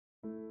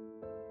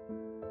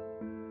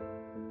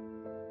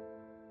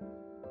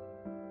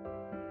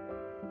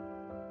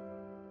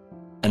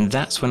And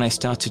that's when I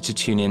started to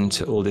tune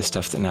into all this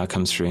stuff that now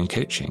comes through in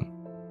coaching.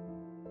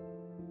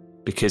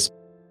 Because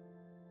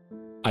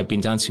I've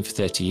been dancing for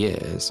 30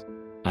 years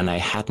and I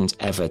hadn't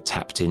ever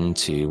tapped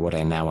into what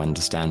I now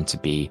understand to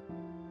be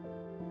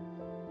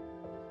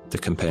the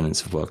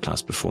components of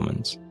world-class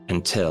performance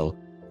until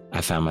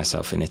I found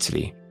myself in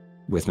Italy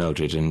with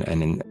Mildred and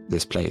in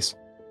this place.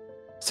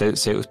 So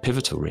it was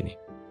pivotal, really.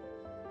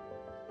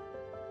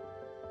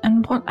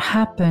 And what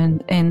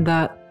happened in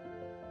that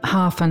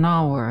half an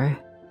hour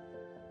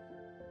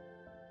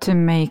to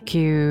make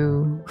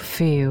you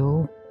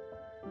feel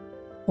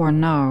or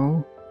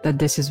know that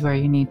this is where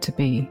you need to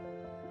be?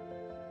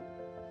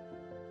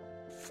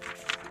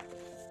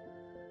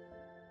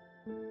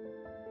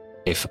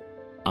 If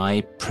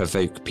I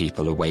provoke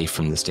people away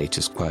from the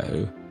status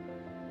quo,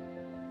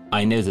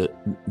 I know that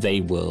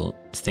they will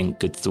think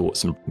good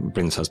thoughts and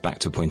bring themselves back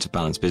to a point of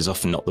balance, but it's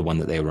often not the one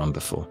that they were on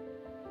before.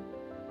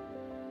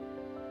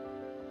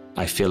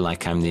 I feel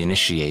like I'm the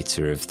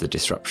initiator of the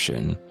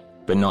disruption,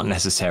 but not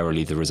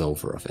necessarily the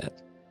resolver of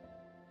it.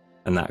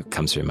 And that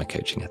comes through in my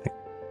coaching, I think.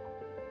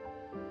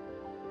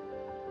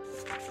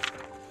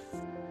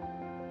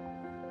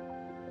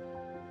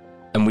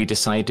 And we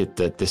decided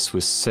that this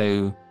was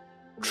so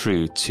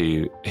true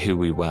to who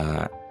we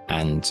were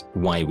and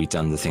why we'd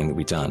done the thing that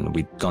we'd done.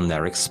 We'd gone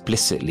there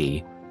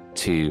explicitly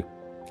to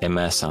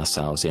immerse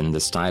ourselves in the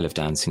style of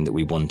dancing that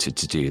we wanted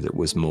to do, that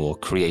was more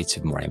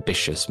creative, more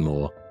ambitious,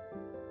 more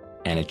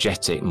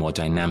energetic, more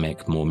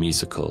dynamic, more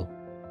musical,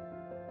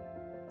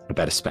 a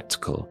better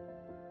spectacle.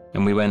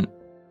 And we went,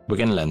 we're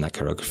going to learn that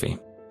choreography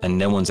and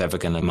no one's ever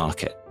going to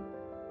mark it.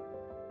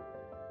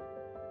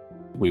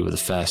 We were the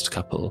first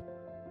couple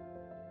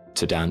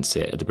to dance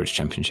it at the British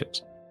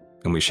Championships,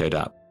 and we showed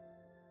up.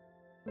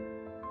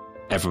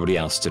 Everybody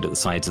else stood at the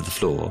sides of the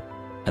floor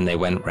and they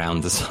went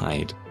round the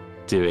side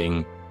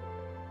doing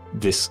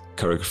this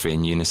choreography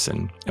in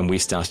unison, and we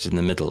started in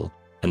the middle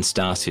and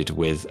started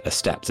with a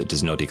step that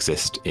does not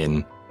exist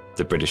in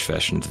the British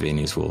version of the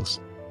Viennese Waltz,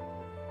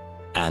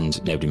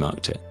 and nobody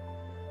marked it.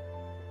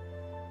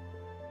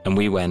 And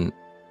we went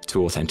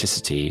to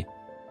authenticity.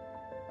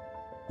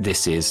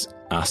 This is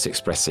us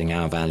expressing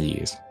our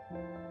values.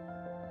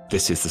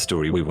 This is the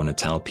story we want to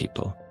tell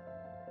people.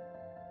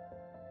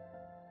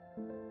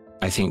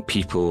 I think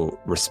people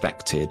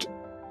respected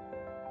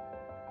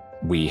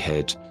we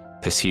had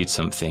pursued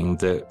something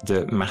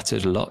that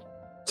mattered a lot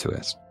to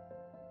us.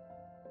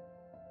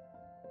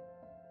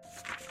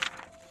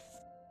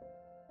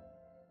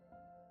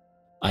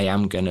 I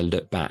am going to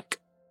look back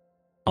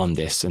on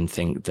this and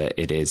think that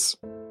it is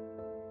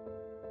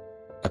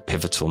a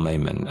pivotal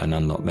moment, an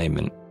unlocked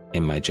moment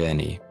in my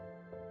journey,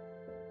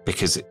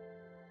 because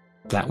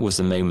that was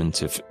the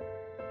moment of,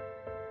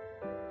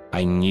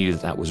 I knew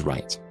that was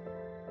right.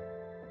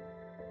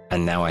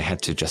 And now I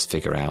had to just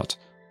figure out,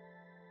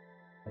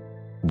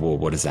 well,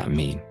 what does that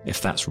mean?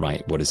 If that's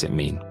right, what does it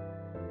mean?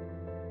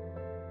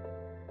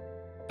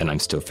 And I'm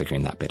still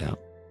figuring that bit out.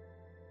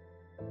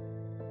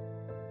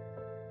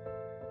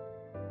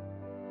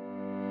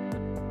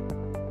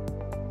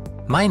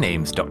 My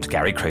name's Dr.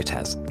 Gary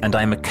Crotaz, and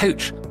I'm a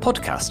coach,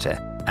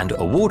 podcaster, and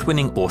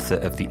award-winning author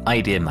of The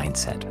Idea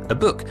Mindset, a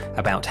book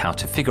about how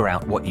to figure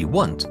out what you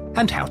want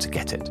and how to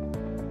get it.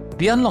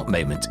 The unlock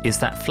moment is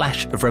that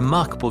flash of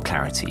remarkable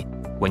clarity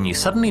when you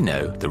suddenly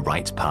know the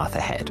right path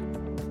ahead.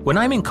 When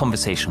I'm in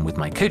conversation with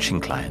my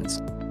coaching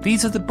clients,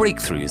 these are the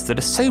breakthroughs that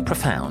are so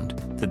profound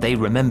that they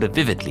remember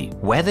vividly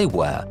where they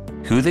were,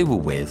 who they were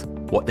with,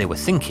 what they were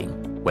thinking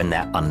when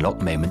their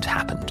unlock moment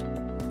happened.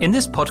 In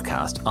this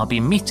podcast, I'll be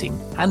meeting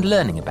and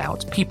learning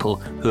about people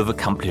who have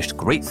accomplished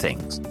great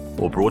things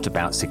or brought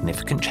about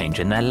significant change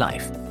in their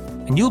life,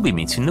 and you'll be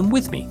meeting them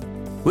with me.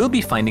 We'll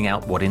be finding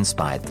out what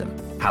inspired them,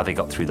 how they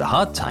got through the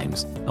hard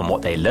times, and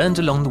what they learned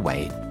along the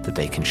way that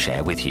they can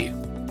share with you.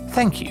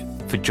 Thank you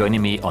for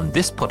joining me on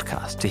this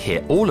podcast to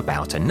hear all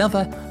about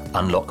another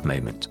Unlock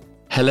Moment.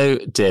 Hello,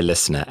 dear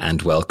listener,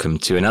 and welcome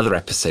to another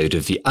episode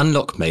of the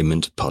Unlock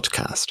Moment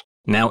podcast.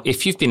 Now,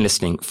 if you've been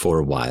listening for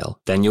a while,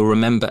 then you'll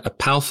remember a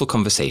powerful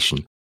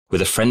conversation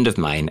with a friend of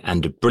mine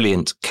and a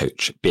brilliant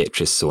coach,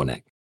 Beatrice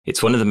Sornek.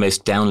 It's one of the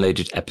most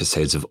downloaded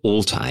episodes of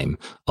all time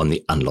on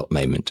the Unlock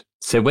Moment.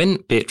 So when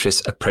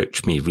Beatrice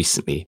approached me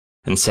recently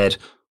and said,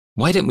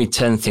 why don't we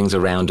turn things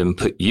around and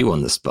put you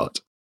on the spot?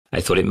 I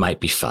thought it might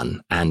be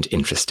fun and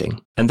interesting.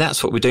 And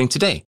that's what we're doing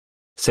today.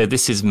 So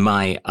this is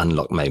my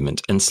Unlock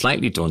Moment, and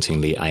slightly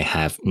dauntingly, I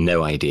have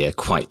no idea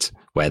quite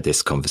where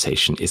this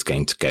conversation is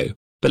going to go.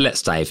 But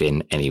let's dive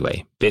in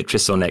anyway.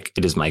 Beatrice Sornek,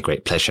 it is my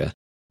great pleasure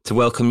to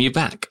welcome you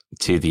back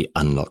to the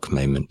Unlock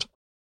Moment.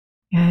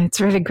 Yeah, it's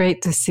really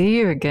great to see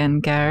you again,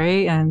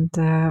 Gary. And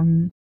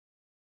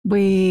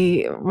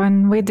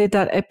when we did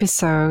that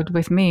episode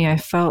with me, I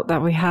felt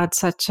that we had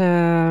such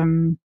a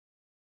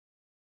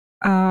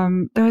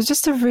there was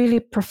just a really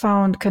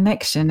profound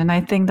connection, and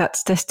I think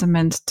that's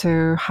testament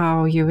to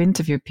how you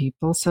interview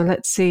people. So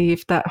let's see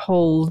if that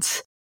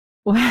holds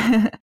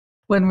when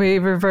we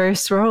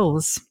reverse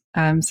roles.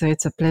 So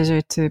it's a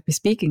pleasure to be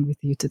speaking with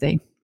you today.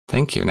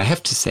 Thank you. And I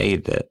have to say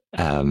that,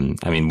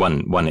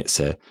 one, it's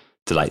a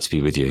delight to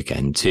be with you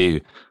again. 2,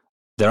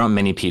 there aren't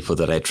many people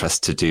that I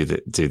trust to do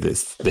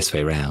this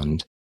way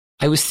around.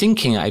 I was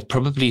thinking I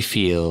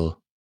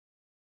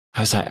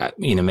was like,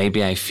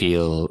 maybe I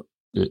feel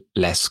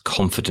less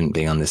confident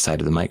being on this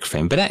side of the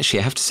microphone. But actually,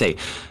 I have to say,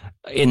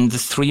 in the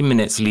 3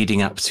 minutes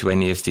leading up to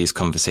any of these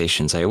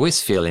conversations, I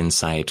always feel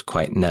inside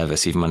quite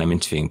nervous, even when I'm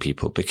interviewing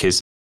people,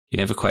 because you're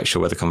never quite sure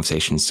where the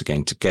conversations are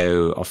going to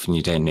go. Often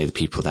you don't know the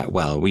people that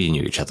well. We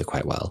knew each other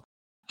quite well.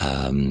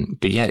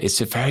 But yeah,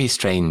 it's a very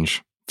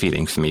strange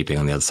feeling for me being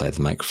on the other side of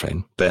the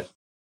microphone. But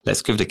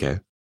let's give it a go.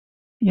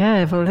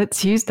 Yeah, well,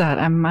 let's use that.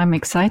 I'm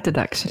excited,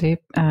 actually.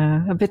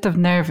 A bit of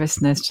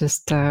nervousness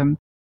just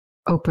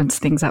opens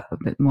things up a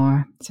bit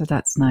more. So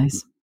that's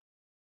nice.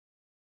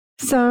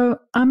 So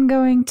I'm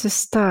going to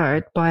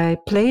start by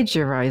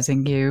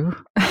plagiarizing you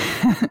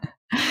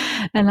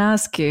and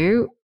ask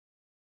you,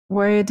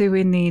 where do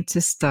we need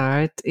to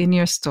start in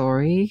your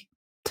story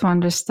to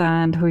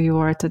understand who you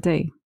are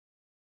today?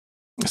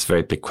 It's a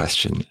very big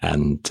question.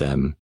 And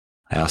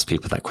I ask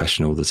people that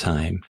question all the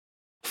time.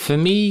 For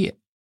me,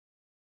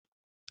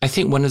 I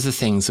think one of the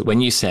things that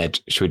when you said,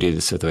 should we do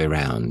this the other way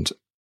around?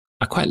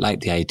 I quite like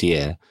the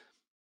idea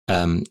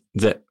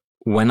that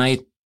when I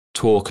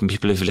talk, and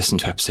people who've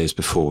listened to episodes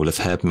before will have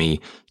heard me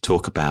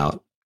talk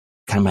about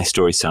kind of my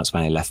story starts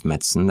when I left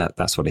medicine.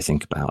 That's what I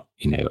think about,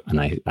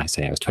 and I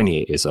say I was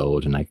 28 years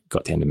old and I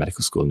got to the end of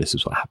medical school and this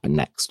is what happened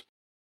next.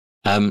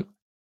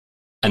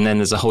 And then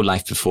there's a whole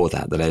life before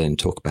that I didn't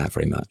talk about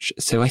very much.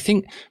 So I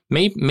think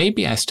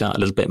maybe I start a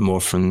little bit more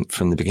from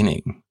the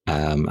beginning.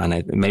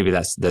 And maybe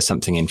there's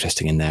something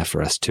interesting in there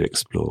for us to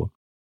explore.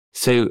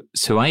 So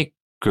I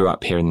grew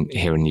up here in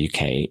the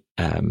UK.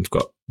 I've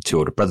got 2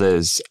 older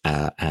brothers,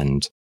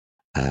 and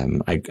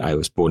I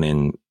was born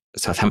in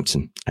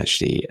Southampton,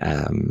 actually.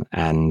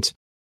 And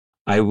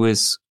I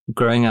was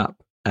growing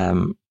up,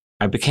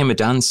 I became a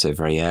dancer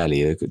very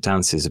early.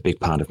 Dance is a big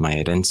part of my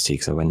identity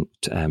because I went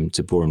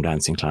to ballroom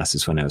dancing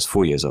classes when I was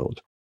 4 years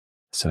old.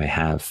 So I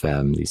have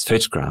these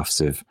photographs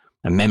of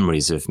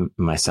memories of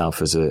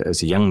myself as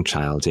a young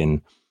child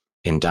in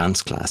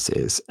dance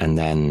classes. And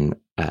then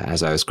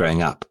as I was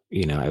growing up,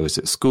 I was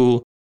at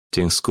school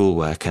doing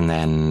schoolwork, and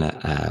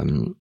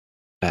then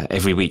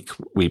every week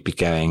we'd be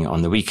going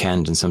on the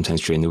weekend and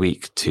sometimes during the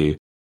week to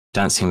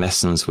dancing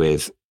lessons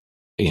with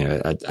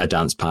a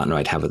dance partner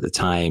I'd have at the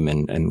time,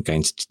 and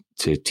going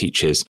to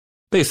teachers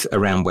both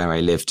around where I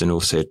lived and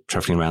also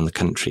traveling around the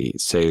country.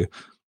 So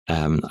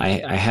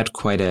I had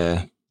quite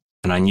an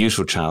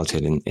unusual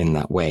childhood in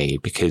that way,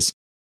 because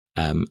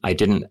I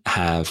didn't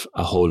have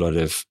a whole lot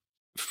of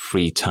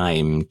free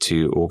time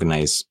to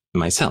organize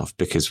myself,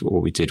 because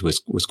what we did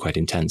was quite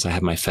intense. I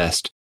had my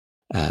first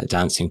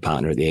dancing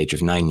partner at the age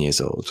of 9 years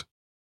old,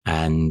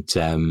 and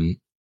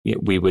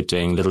we were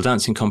doing little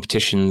dancing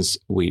competitions.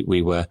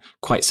 We were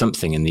quite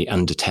something in the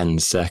under 10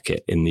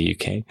 circuit in the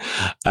UK.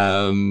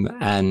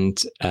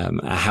 And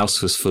our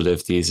house was full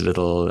of these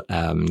little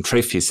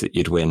trophies that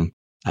you'd win.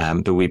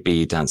 But we'd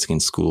be dancing in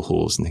school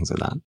halls and things like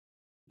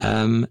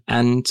that.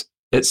 And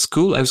at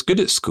school, I was good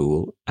at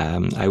school.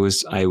 I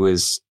was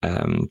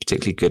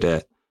particularly good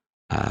at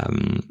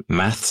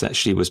maths.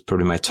 Actually, was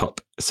probably my top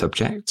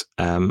subject.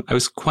 I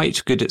was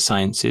quite good at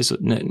sciences,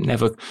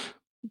 never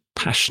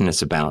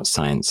passionate about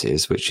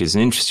sciences, which is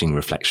an interesting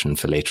reflection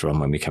for later on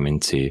when we come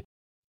into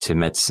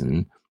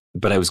medicine,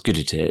 but I was good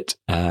at it.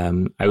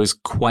 I was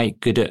quite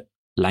good at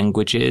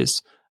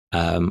languages.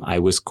 I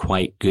was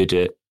quite good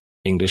at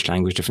English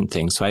language, different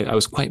things. So I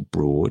was quite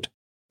broad.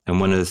 And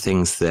one of the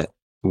things that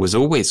was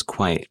always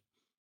quite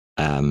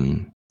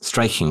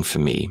striking for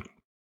me,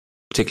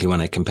 particularly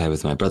when I compare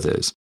with my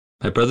brothers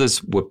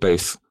were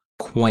both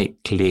quite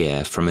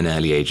clear from an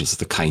early age as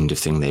the kind of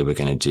thing they were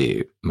going to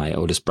do. My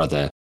oldest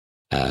brother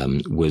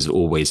was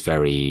always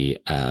very,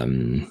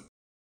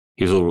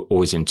 he was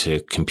always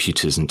into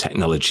computers and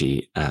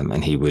technology,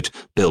 and he would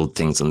build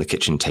things on the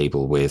kitchen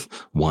table with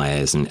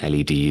wires and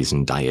LEDs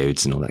and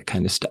diodes and all that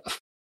kind of stuff.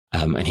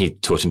 And he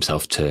taught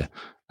himself to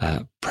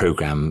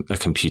program a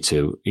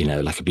computer,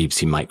 like a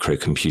BBC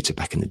microcomputer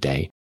back in the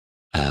day.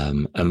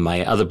 And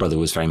my other brother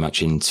was very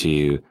much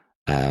into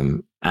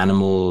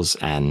animals,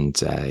 and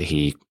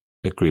he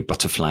grew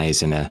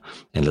butterflies in a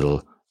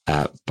little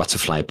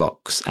butterfly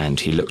box, and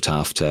he looked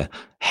after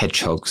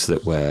hedgehogs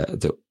that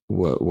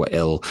were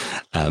ill.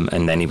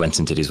 And then he went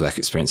and did his work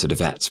experience at a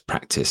vet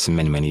practice, and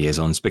many years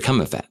on to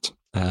become a vet.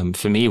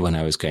 For me, when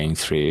I was going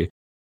through,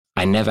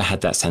 I never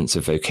had that sense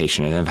of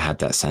vocation. I never had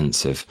that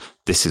sense of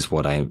this is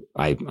what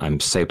I'm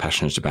so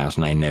passionate about,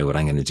 and I know what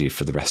I'm going to do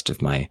for the rest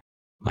of my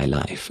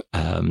life.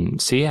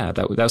 So yeah,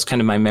 that was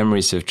kind of my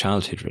memories of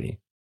childhood, really.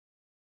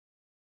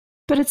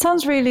 But it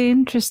sounds really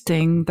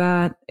interesting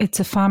that it's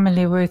a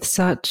family with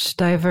such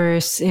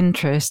diverse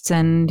interests,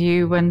 and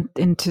you went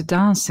into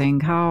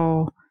dancing.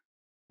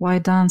 Why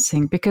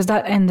dancing? Because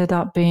that ended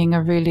up being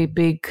a really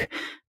big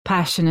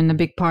passion and a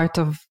big part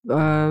of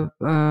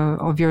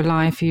your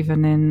life,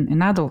 even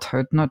in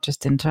adulthood, not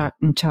just in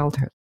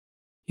childhood.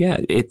 Yeah,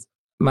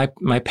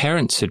 my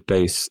parents had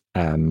both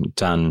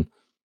done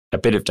a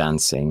bit of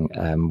dancing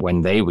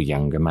when they were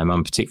younger. My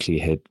mum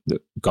particularly had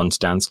gone to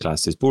dance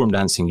classes. Ballroom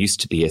dancing used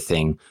to be a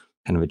thing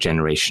kind of a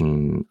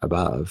generation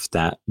above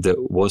that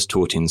was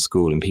taught in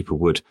school, and people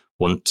would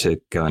want to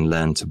go and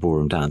learn to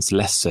ballroom dance.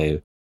 Less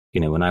so,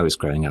 when I was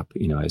growing up,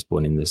 I was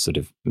born in the sort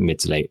of mid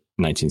to late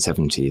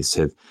 1970s.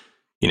 So,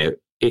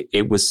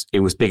 it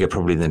was bigger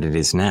probably than it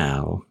is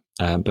now.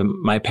 But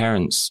my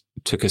parents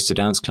took us to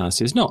dance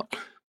classes, not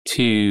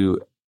for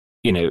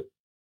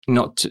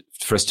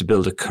us to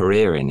build a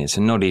career in it,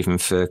 and not even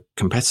for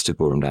competitive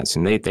ballroom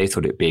dancing. They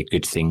thought it'd be a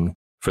good thing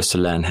for us to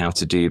learn how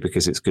to do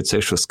because it's good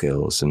social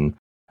skills and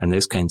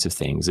those kinds of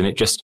things. And it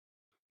just,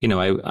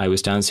 I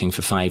was dancing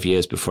for 5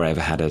 years before I ever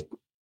had a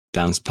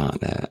dance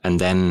partner. And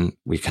then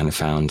we kind of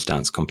found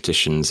dance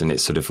competitions, and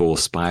it sort of all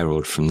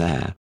spiraled from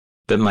there.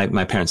 But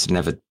my parents had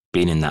never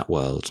been in that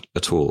world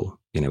at all,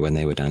 when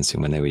they were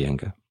dancing, when they were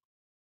younger.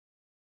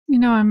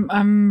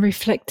 I'm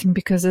reflecting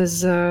because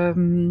as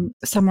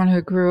someone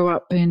who grew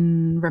up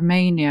in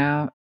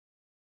Romania,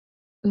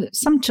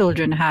 some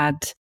children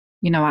had,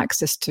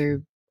 access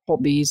to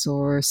hobbies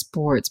or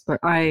sports, but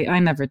I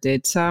never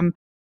did. So I'm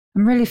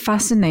really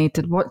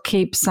fascinated. What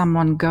keeps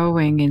someone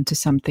going into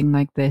something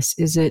like this?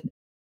 Is it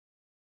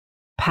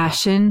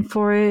passion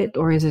for it,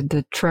 or is it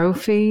the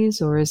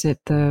trophies, or is it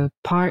the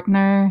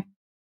partner?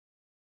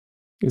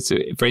 It's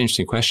a very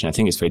interesting question. I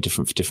think it's very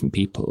different for different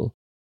people.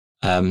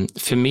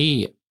 For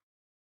me,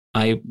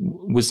 I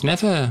was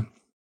never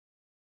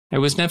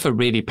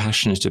really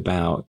passionate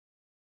about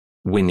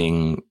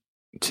winning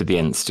to the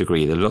nth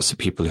degree. There are lots of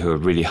people who are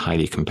really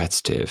highly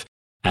competitive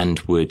and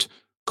would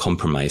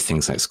compromise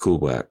things like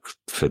schoolwork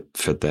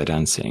for their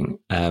dancing.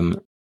 I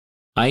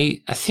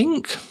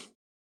think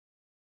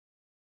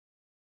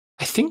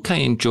I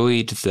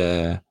enjoyed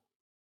the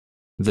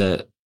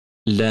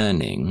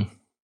learning,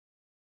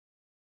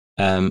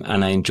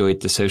 and I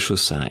enjoyed the social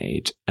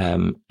side,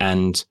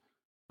 and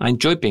I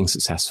enjoyed being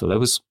successful. I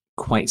was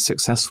quite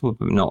successful,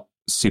 but not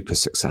super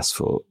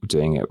successful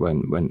doing it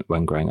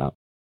when growing up.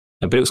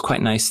 But it was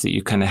quite nice that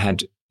you kind of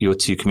had your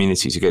two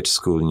communities. You go to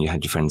school and you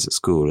had your friends at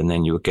school, and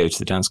then you would go to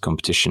the dance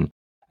competition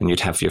and you'd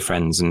have your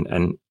friends,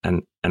 and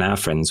our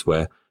friends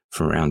were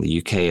from around the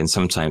UK, and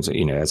sometimes,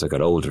 as I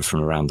got older,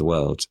 from around the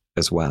world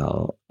as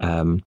well.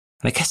 And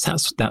I guess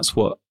that's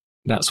what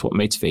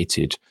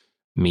motivated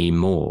me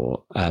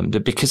more.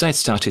 Because I'd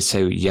started so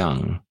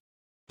young,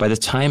 by the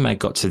time I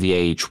got to the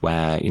age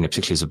where,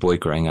 particularly as a boy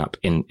growing up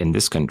in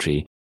this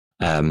country,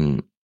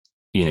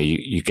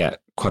 you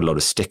get quite a lot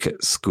of stick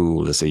at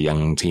school as a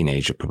young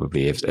teenager,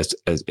 probably,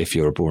 if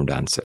you're a ballroom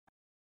dancer.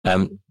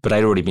 But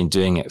I'd already been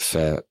doing it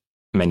for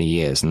many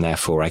years, and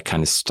therefore I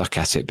kind of stuck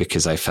at it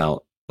because I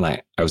felt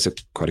like I was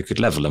at quite a good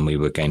level, and we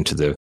were going to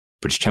the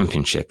British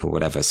Championship or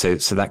whatever. So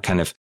that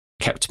kind of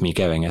kept me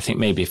going. I think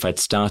maybe if I'd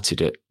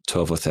started at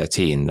 12 or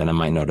 13, then I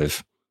might not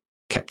have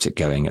kept it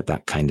going at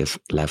that kind of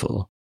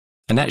level.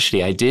 And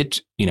actually, I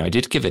did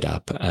give it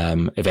up.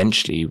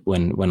 Eventually,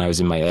 when I was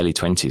in my early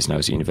 20s and I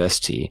was at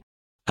university,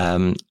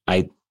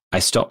 I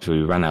stopped.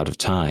 We ran out of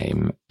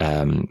time,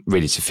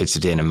 really, to fit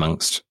it in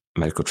amongst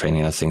medical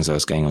training and other things I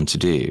was going on to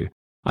do.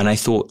 And I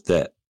thought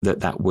that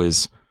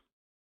was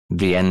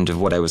the end of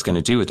what I was going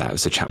to do with that. It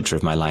was a chapter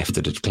of my life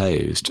that had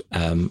closed.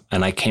 And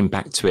I came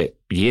back to it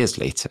years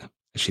later.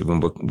 Actually, when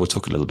we'll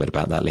talk a little bit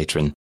about that later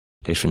in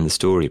the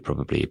story,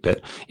 probably.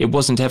 But it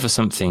wasn't ever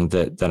something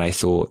that I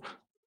thought,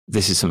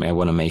 this is something I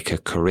want to make a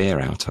career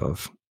out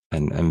of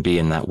and be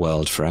in that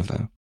world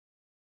forever.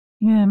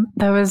 Yeah,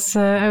 I was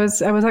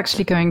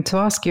actually going to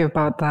ask you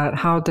about that.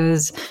 How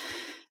does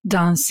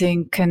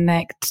dancing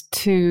connect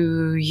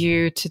to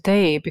you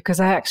today? Because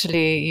I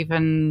actually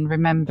even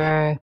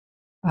remember,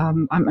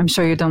 I'm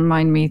sure you don't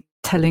mind me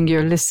telling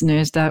your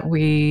listeners that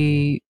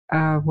we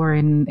were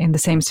in the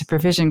same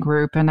supervision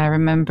group. And I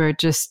remember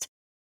just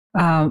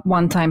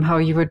one time how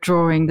you were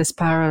drawing this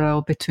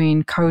parallel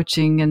between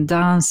coaching and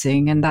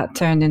dancing, and that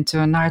turned into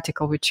an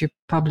article which you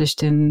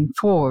published in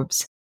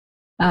Forbes.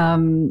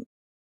 How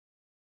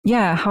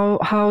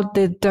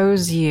did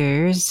those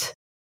years,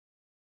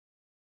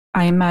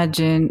 I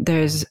imagine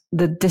there's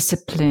the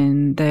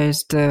discipline,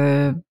 there's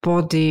the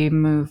body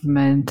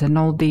movement and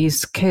all these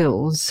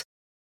skills,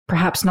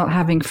 perhaps not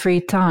having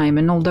free time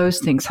and all those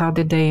things, how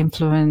did they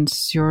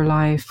influence your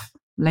life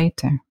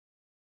later?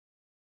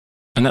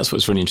 And that's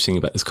what's really interesting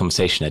about this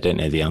conversation. I don't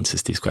know the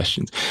answers to these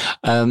questions.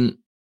 I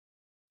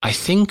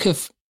think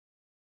of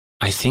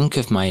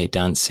my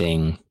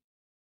dancing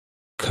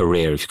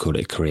career, if you call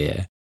it a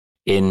career,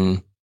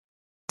 in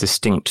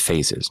distinct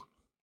phases.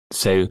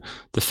 So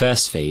the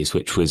first phase,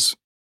 which was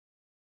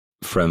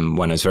from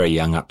when I was very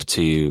young up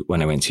to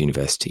when I went to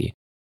university,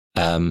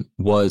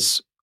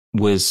 was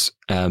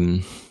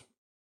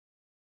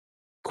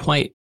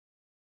quite,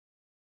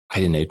 I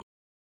don't know,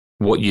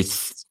 what you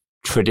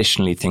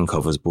traditionally think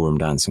of as ballroom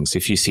dancing. So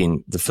if you've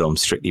seen the film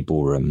Strictly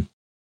Ballroom,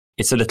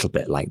 it's a little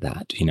bit like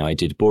that. I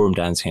did ballroom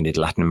dancing, I did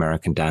Latin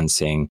American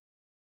dancing.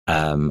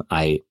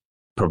 I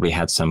probably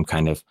had some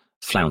kind of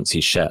flouncy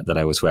shirt that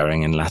I was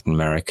wearing in Latin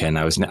America, and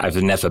I was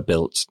never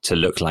built to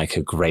look like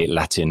a great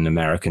Latin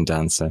American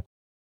dancer.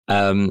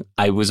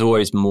 I was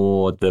always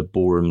more the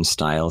ballroom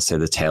style, so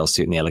the tail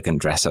suit and the elegant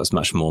dress. That was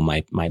much more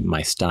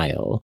my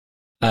style.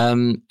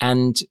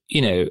 And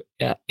you know,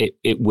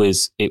 it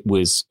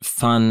was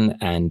fun,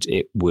 and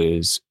it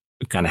was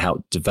kind of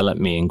helped develop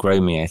me and grow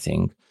me, I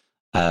think.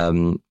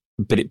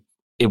 But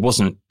there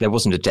wasn't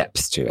a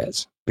depth to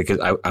it, because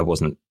I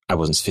wasn't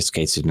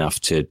sophisticated enough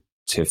to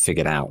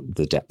figure out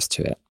the depth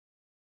to it.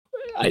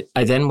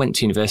 I then went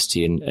to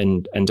university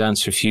and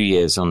danced for a few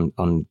years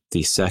on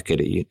the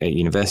circuit at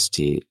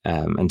university,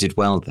 and did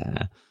well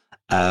there.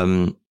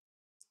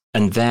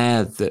 And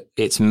there,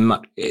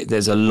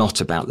 there's a lot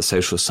about the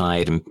social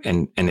side,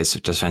 and it's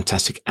just a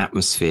fantastic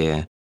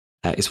atmosphere.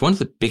 It's one of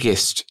the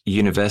biggest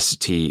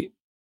university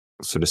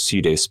sort of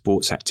pseudo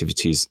sports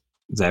activities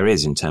there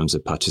is in terms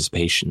of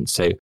participation.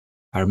 So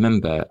I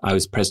remember I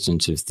was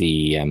president of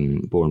the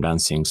Ballroom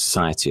Dancing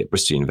Society at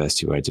Bristol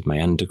University, where I did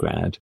my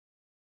undergrad.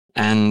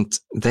 And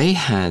they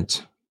had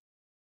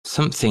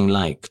something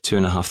like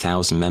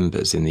 2,500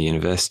 members in the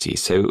university.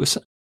 So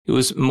it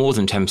was more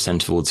than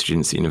 10% of all the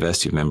students at the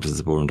university were members of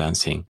the ballroom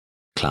dancing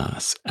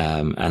class.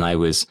 And I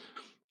was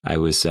on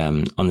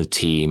the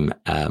team,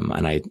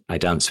 and I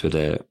danced with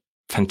a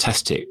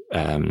fantastic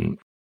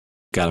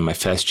girl in my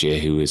first year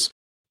who was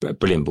a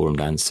brilliant ballroom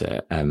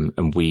dancer.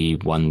 And we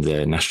won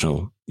the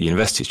National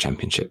Universities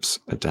Championships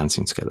at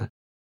dancing together.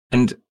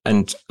 And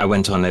I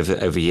went on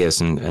over years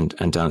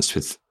and danced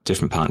with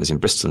different partners in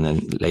Bristol and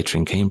then later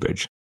in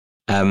Cambridge.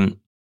 But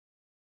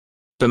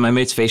my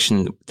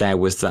motivation there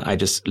was that I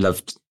just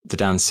loved the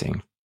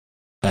dancing.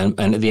 And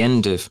at the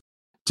end of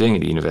doing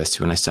it at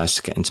university, when I started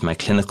to get into my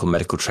clinical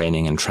medical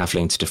training and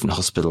traveling to different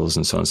hospitals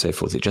and so on and so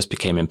forth, it just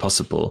became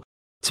impossible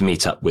to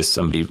meet up with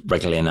somebody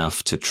regularly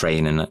enough to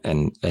train,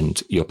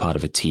 and you're part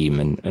of a team,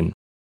 and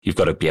you've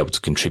got to be able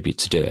to contribute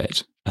to do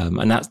it.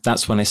 And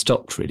that's when I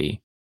stopped,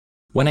 really.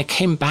 When I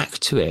came back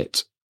to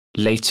it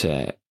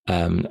later,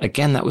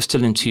 again, that was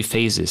still in two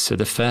phases. So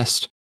the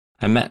first,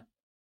 I met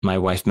my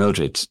wife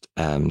Mildred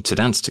to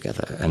dance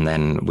together, and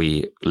then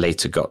we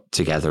later got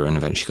together and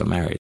eventually got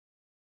married.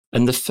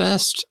 And the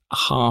first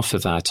half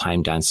of our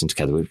time dancing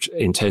together, which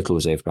in total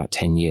was over about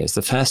 10 years,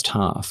 the first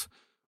half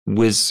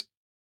was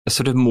a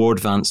sort of more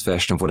advanced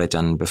version of what I'd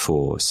done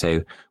before.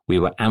 So we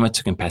were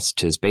amateur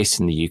competitors based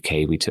in the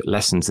UK. We took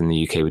lessons in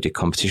the UK. We did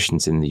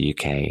competitions in the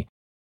UK.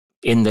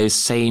 In those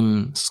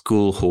same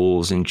school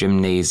halls and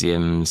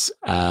gymnasiums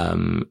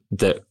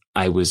that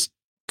I was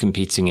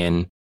competing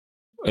in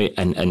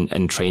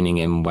and training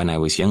in when I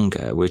was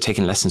younger. We were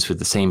taking lessons with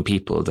the same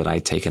people that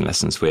I'd taken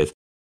lessons with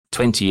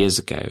 20 years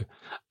ago.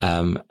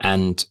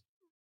 And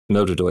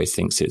Mildred always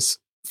thinks it's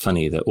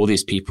funny that all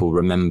these people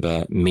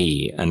remember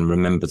me and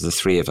remember the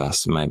three of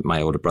us,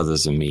 my older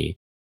brothers and me,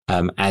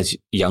 as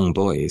young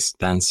boys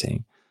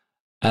dancing.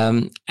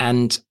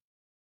 And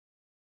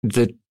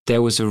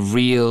there was a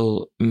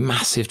real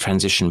massive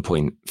transition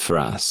point for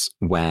us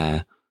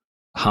where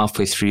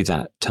halfway through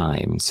that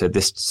time, so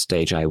this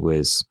stage I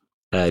was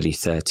early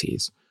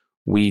 30s,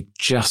 we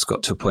just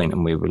got to a point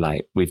and we were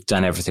like, we've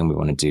done everything we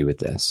want to do with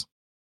this.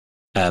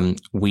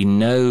 We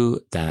know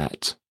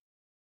that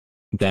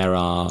there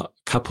are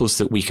couples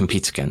that we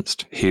compete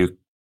against who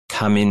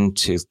come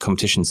into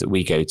competitions that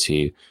we go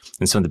to,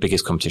 and some of the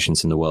biggest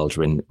competitions in the world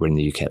were in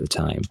the UK at the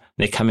time.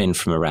 They come in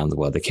from around the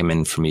world. They came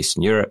in from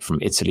Eastern Europe, from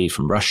Italy,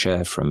 from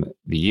Russia, from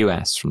the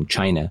US, from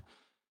China.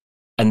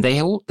 And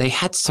they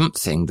had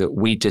something that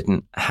we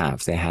didn't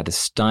have. They had a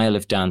style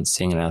of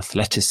dancing, an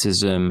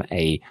athleticism,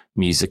 a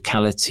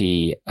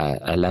musicality,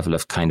 a level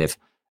of kind of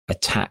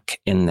attack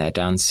in their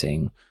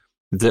dancing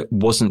that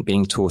wasn't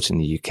being taught in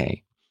the UK.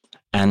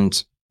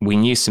 And we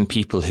knew some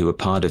people who were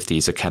part of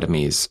these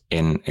academies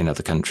in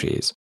other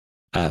countries.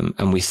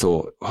 And we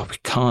thought, well, we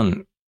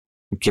can't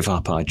give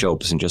up our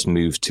jobs and just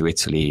move to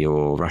Italy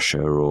or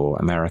Russia or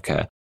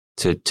America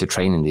to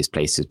train in these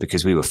places,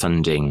 because we were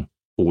funding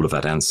all of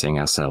our dancing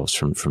ourselves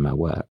from our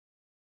work.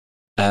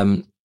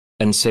 And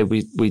so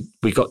we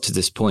got to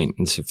this point,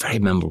 and it's a very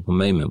memorable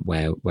moment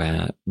where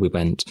we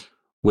went,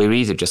 we're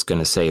either just going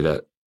to say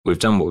that we've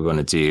done what we want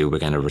to do, we're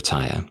going to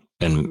retire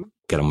and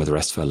get on with the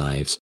rest of our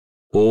lives,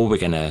 or we're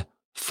going to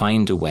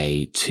find a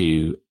way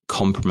to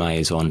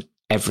compromise on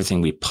everything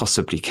we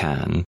possibly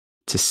can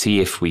to see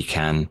if we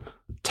can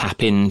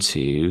tap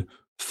into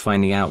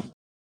finding out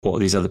what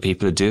these other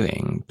people are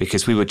doing.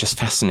 Because we were just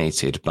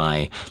fascinated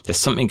by, there's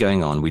something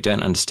going on, we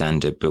don't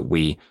understand it, but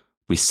we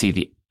see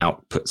the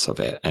outputs of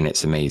it, and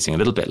it's amazing. A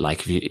little bit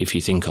like if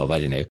you think of, I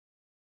don't know,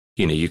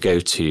 you go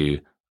to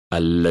a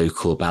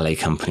local ballet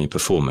company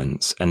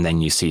performance, and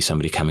then you see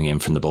somebody coming in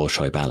from the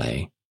Bolshoi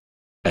Ballet,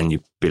 and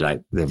you'd be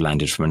like, they've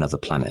landed from another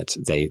planet.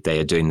 They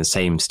are doing the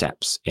same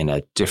steps in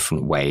a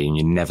different way, and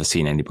you've never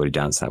seen anybody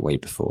dance that way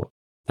before.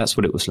 That's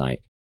what it was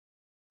like.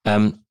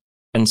 And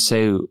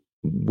so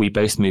we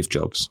both moved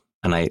jobs,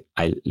 and I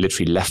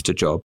literally left a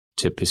job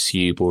to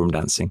pursue ballroom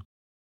dancing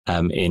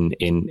in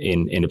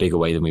a bigger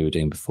way than we were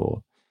doing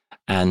before.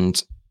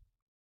 And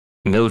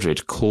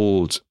Mildred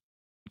called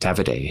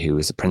Davide, who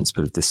was the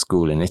principal of this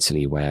school in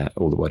Italy where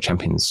all the world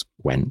champions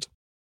went,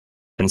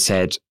 and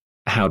said,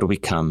 how do we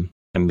come?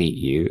 and meet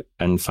you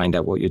and find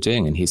out what you're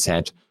doing. And he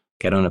said,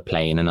 get on a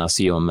plane and I'll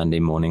see you on Monday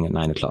morning at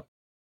 9:00.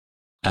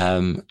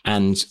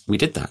 And we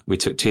did that. We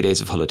took 2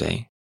 days of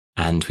holiday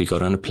and we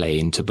got on a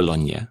plane to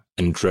Bologna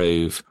and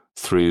drove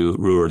through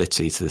rural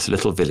Italy to this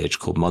little village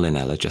called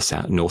Molinella, just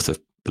out north of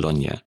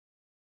Bologna,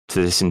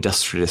 to this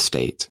industrial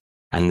estate.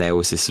 And there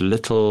was this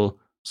little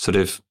sort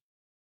of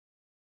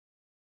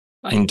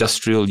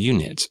industrial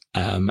unit,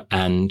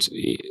 and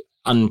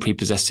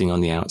unprepossessing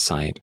on the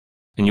outside.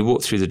 And you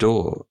walk through the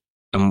door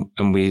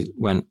and we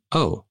went,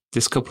 oh,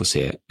 this couple's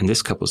here, and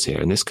this couple's here,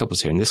 and this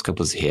couple's here, and this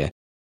couple's here.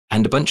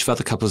 And a bunch of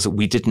other couples that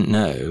we didn't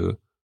know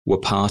were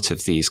part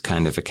of these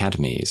kind of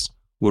academies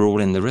were all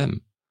in the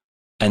room.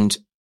 And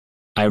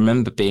I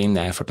remember being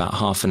there for about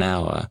half an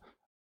hour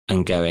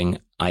and going,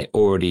 I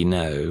already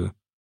know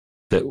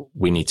that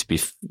we need to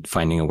be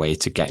finding a way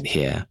to get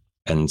here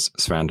and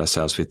surround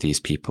ourselves with these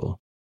people.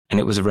 And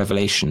it was a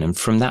revelation. And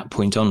from that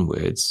point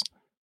onwards,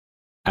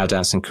 our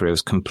dancing career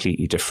was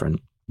completely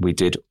different. We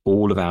did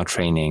all of our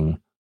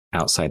training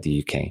outside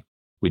the UK.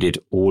 We did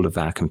all of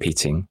our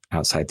competing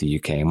outside the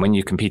UK. And when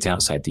you compete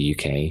outside the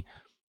UK,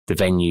 the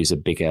venues are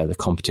bigger, the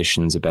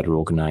competitions are better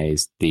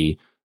organized, the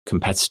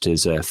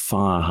competitors are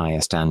far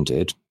higher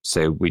standard.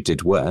 So we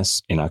did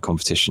worse in our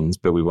competitions,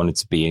 but we wanted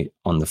to be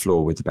on the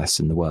floor with the best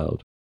in the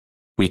world.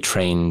 We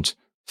trained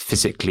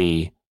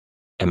physically,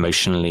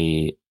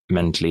 emotionally,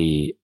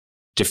 mentally,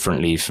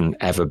 differently from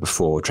ever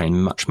before,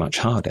 trained much, much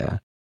harder.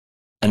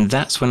 And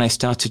that's when I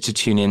started to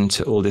tune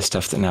into all this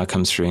stuff that now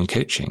comes through in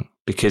coaching,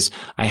 because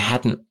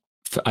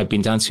I've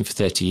been dancing for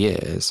 30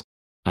 years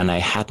and I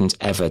hadn't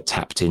ever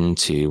tapped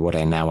into what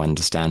I now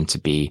understand to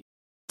be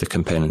the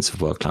components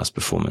of world-class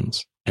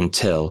performance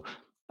until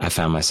I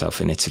found myself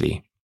in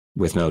Italy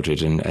with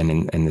Mildred and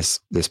in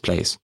this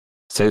place.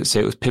 So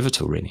it was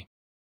pivotal, really.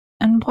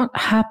 And what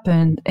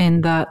happened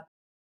in that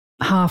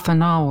half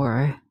an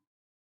hour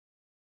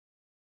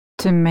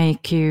to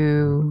make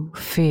you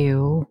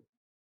feel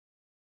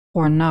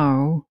or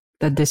know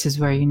that this is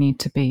where you need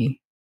to be?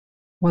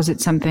 Was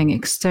it something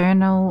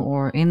external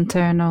or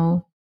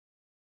internal?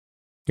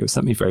 It was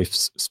something very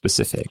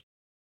specific.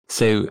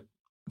 So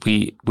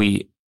we'd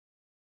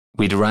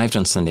arrived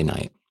on Sunday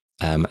night,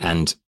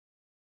 and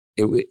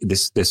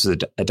this was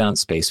a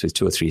dance space with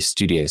 2 or 3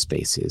 studio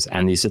spaces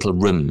and these little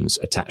rooms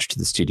attached to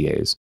the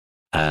studios.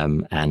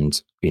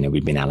 And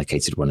we'd been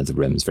allocated one of the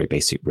rooms, very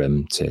basic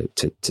room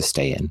to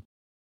stay in,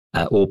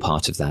 all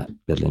part of that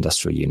little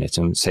industrial unit.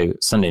 And so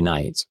Sunday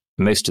night,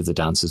 most of the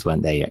dancers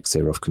weren't there yet because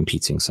they were off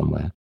competing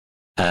somewhere.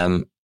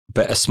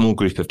 But a small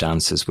group of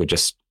dancers were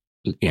just,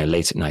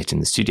 late at night in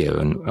the studio,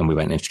 and we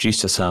went and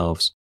introduced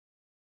ourselves.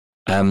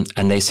 And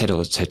they said,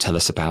 oh, so tell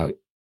us about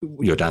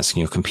your dancing,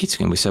 your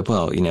competing. And we said,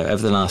 well,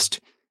 over the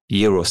last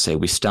year or so,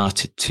 we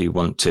started to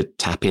want to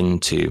tap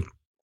into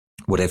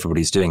what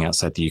everybody's doing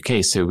outside the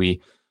UK. So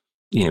we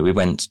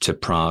went to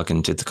Prague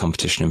and did the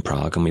competition in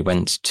Prague, and we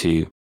went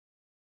to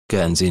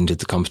Guernsey and did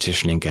the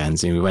competition in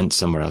Guernsey. And we went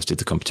somewhere else, did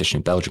the competition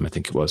in Belgium, I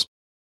think it was.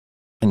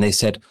 And they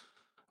said,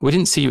 we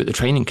didn't see you at the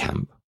training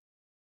camp.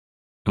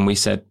 And we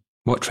said,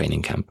 what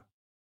training camp?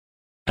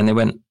 And they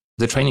went,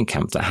 the training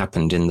camp that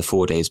happened in the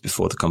 4 days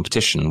before the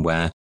competition,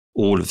 where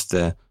all of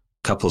the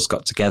couples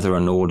got together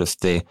and all of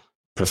the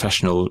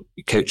professional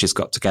coaches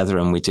got together,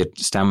 and we did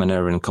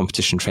stamina and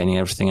competition training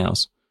and everything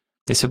else.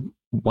 They said,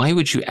 why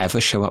would you ever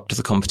show up to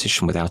the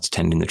competition without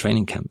attending the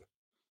training camp?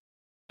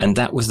 And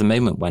that was the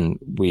moment when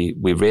we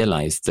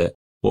realized that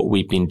what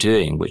we'd been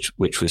doing,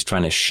 which was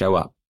trying to show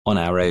up on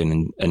our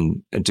own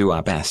and do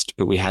our best,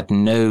 but we had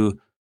no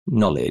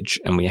knowledge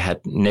and we had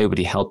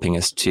nobody helping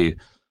us to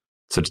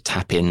sort of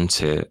tap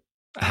into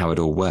how it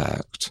all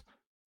worked.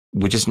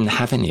 We just didn't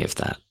have any of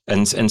that.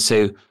 And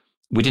so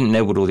we didn't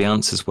know what all the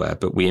answers were,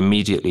 but we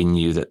immediately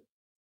knew that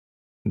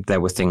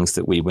there were things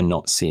that we were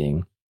not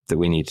seeing that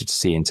we needed to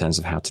see in terms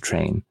of how to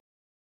train.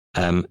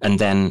 And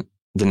then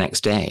the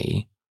next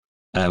day,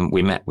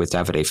 we met with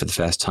Davide for the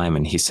first time,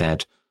 and he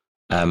said,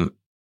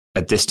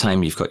 at this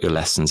time, you've got your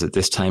lessons. At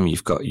this time,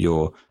 you've got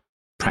your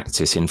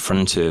practice in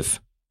front of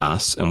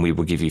us, and we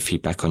will give you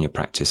feedback on your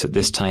practice. At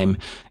this time,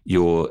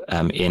 you're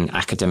in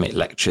academic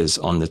lectures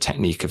on the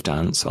technique of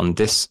dance.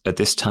 At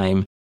this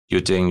time,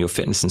 you're doing your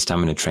fitness and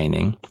stamina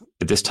training.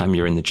 At this time,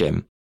 you're in the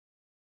gym.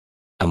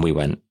 And we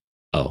went,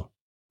 oh,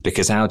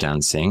 because our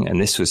dancing,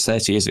 and this was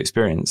 30 years of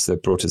experience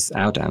that brought us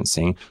our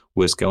dancing,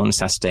 was go on a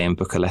Saturday and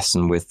book a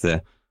lesson with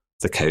the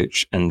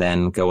coach, and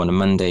then go on a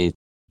Monday,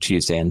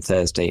 Tuesday and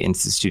Thursday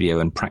into the studio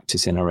and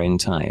practice in our own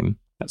time.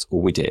 That's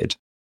all we did.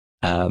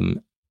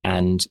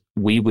 And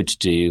we would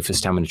do, for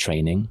stamina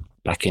training,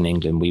 back in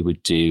England, we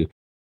would do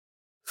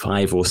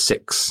 5 or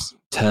 6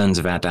 turns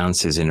of our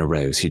dances in a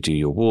row. So you do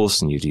your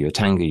waltz and you do your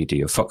tango, you do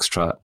your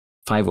foxtrot,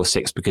 5 or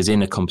 6, because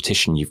in a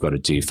competition, you've got to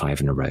do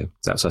 5 in a row.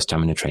 That's our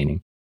stamina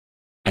training.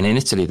 And in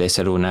Italy, they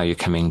said, oh, now you're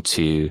coming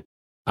to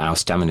our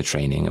stamina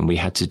training. And we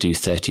had to do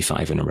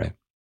 35 in a row.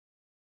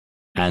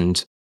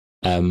 And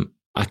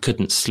I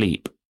couldn't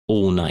sleep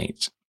all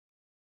night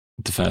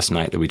the first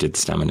night that we did the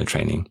stamina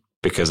training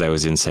because I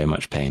was in so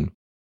much pain.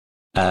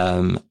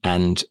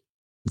 And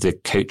the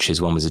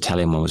coaches, one was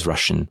Italian, one was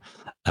Russian,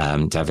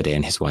 Davide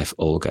and his wife,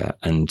 Olga.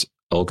 And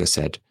Olga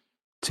said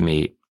to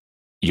me,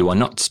 "You are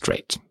not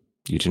straight.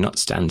 You do not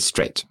stand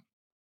straight.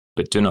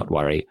 But do not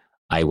worry,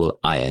 I will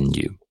iron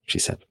you," she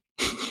said.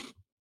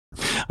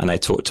 And I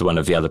talked to one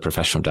of the other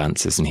professional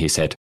dancers and he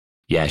said,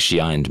 "Yeah, she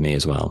ironed me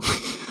as well."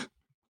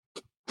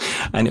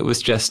 And it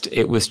was just,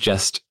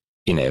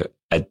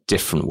 a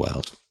different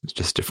world. It's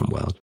just a different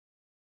world.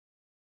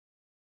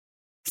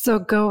 So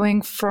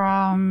going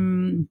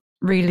from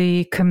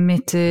really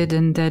committed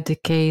and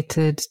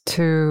dedicated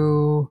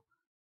to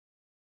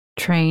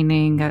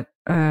training at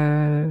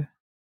an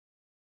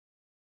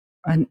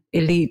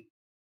elite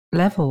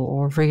level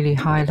or really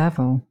high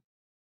level.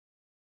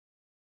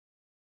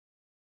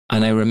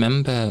 And I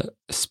remember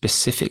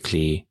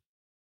specifically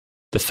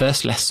the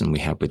first lesson we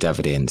had with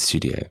Davide in the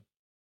studio.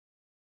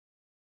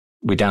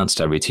 We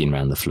danced our routine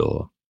around the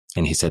floor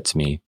and he said to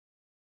me,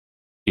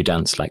 "You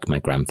dance like my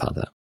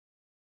grandfather."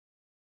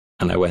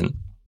 And I went,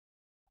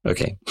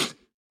 "Okay."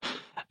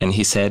 And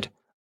he said,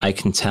 "I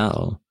can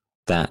tell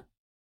that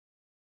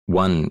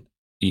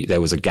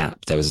there was a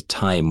gap. There was a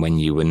time when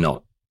you were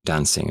not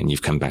dancing and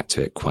you've come back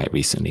to it quite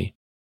recently."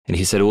 And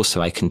he said,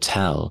 "Also, I can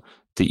tell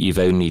that you've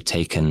only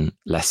taken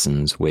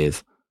lessons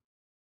with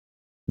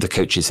the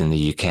coaches in the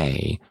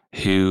UK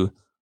who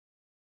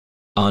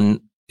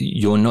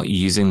you're not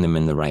using them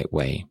in the right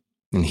way."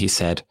 And he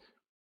said,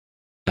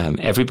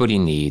 everybody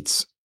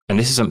needs, and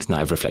this is something that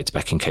I've reflected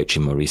back in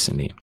coaching more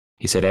recently.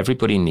 He said,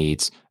 everybody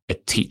needs a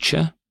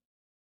teacher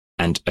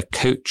and a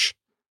coach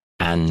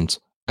and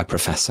a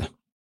professor.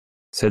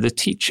 So the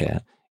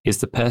teacher is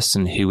the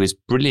person who is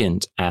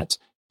brilliant at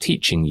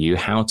teaching you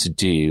how to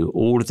do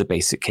all of the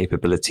basic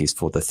capabilities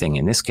for the thing.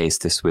 In this case,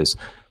 this was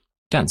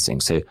dancing.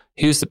 So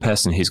who's the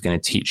person who's going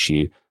to teach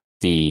you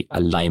the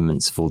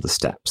alignments of all the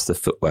steps, the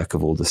footwork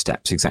of all the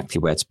steps, exactly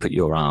where to put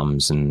your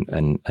arms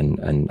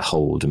and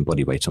hold and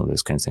body weight and all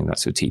those kinds of things?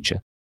 That's your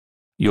teacher.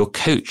 Your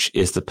coach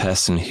is the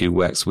person who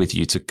works with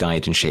you to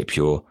guide and shape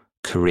your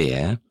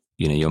career,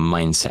 your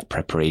mindset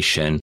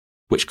preparation,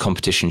 which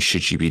competition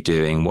should you be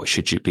doing, what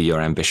should you be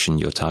your ambition,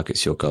 your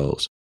targets, your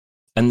goals.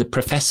 And the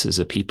professors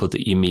are people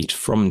that you meet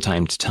from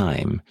time to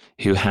time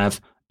who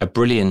have a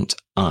brilliant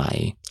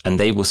eye and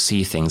they will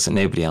see things that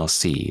nobody else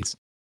sees,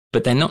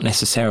 but they're not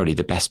necessarily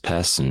the best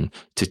person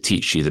to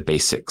teach you the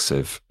basics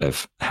of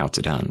how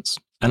to dance.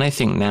 And I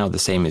think now the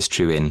same is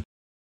true in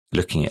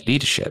looking at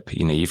leadership.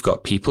 You've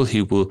got people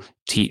who will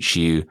teach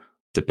you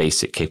the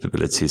basic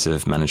capabilities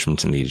of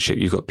management and leadership.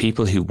 You've got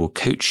people who will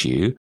coach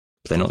you,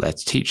 but they're not there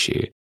to teach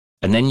you.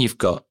 And then you've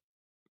got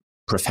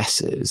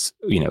professors,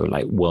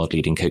 like world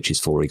leading coaches,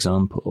 for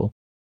example,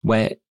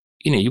 where,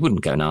 you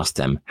wouldn't go and ask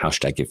them, how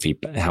would I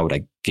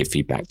give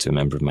feedback to a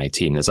member of my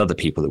team? There's other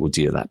people that will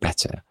do that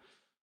better.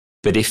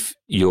 But if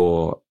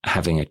you're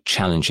having a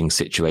challenging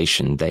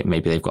situation,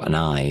 maybe they've got an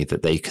eye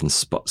that they can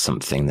spot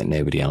something that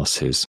nobody else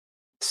has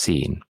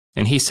seen.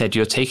 And he said,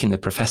 you're taking the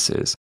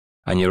professors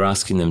and you're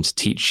asking them to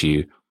teach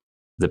you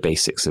the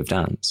basics of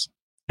dance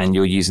and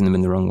you're using them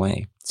in the wrong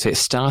way. So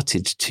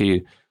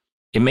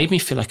it made me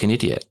feel like an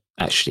idiot,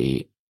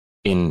 actually,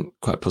 in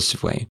quite a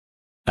positive way.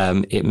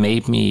 It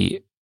made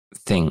me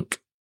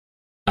think,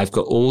 I've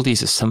got all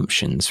these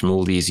assumptions from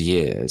all these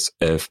years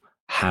of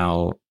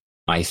how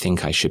I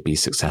think I should be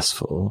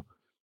successful,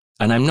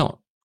 and I'm not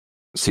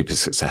super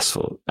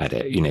successful at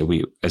it.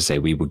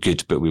 We were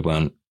good, but we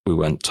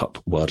weren't top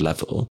world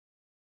level.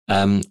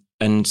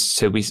 And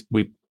so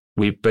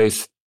we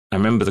both, I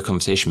remember the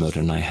conversation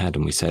Mildred and I had,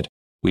 and we said,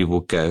 we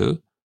will go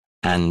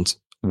and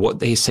what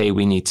they say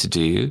we need to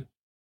do,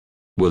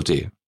 we'll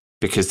do.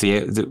 Because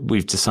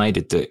we've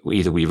decided that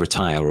either we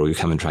retire or we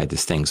come and try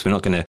this thing. So we're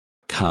not going to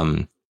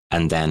come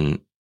and then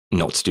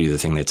not do the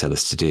thing they tell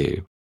us to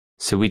do.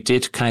 So we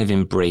did kind of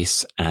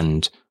embrace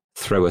and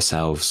throw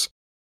ourselves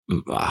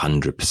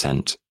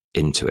 100%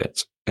 into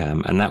it.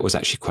 And that was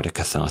actually quite a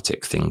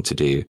cathartic thing to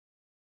do.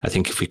 I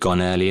think if we'd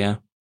gone earlier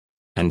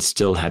and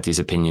still had these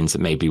opinions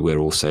that maybe we're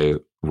also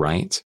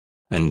right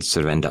and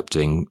sort of end up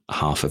doing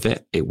half of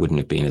it, it wouldn't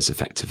have been as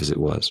effective as it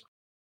was.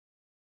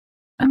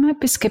 I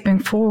might be skipping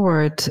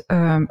forward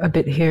a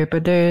bit here,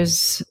 but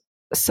there's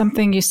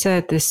something you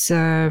said, this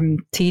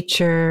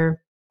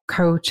teacher,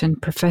 coach, and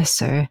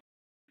professor.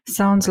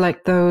 Sounds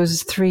like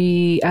those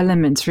three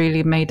elements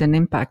really made an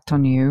impact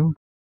on you.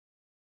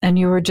 And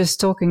you were just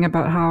talking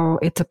about how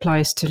it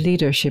applies to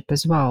leadership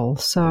as well.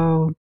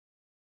 So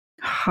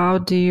how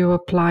do you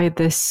apply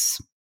this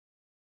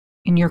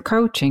in your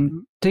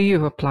coaching? Do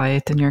you apply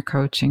it in your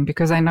coaching?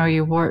 Because I know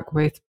you work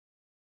with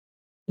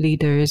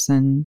leaders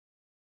and...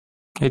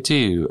 I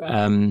do.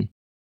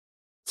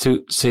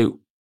 So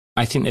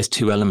I think there's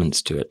two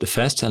elements to it. The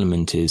first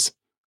element is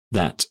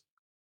that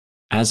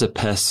as a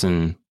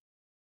person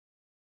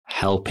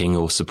helping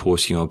or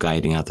supporting or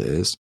guiding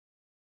others,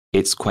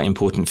 it's quite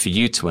important for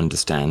you to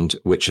understand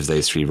which of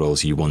those three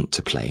roles you want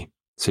to play.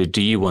 So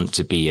do you want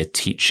to be a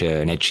teacher,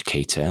 an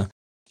educator,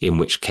 in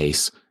which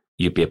case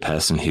you'd be a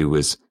person who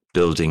was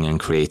building and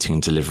creating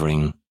and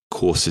delivering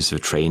courses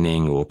of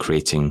training or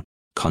creating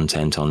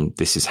content on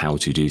this is how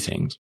to do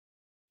things?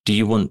 do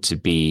you want to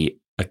be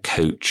a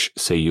coach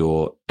so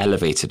you're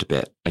elevated a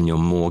bit and you're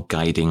more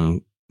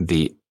guiding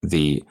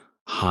the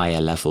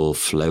higher level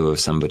flow of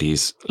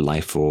somebody's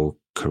life or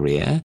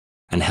career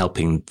and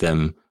helping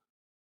them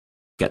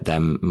get their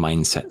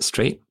mindset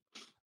straight?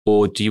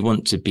 Or do you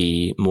want to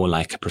be more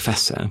like a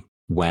professor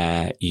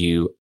where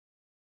you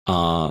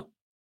are,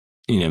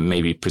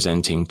 maybe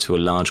presenting to a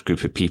large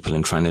group of people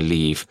and trying to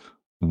leave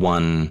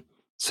one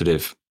sort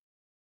of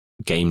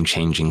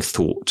game-changing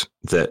thought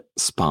that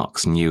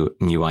sparks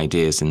new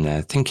ideas in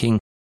their thinking,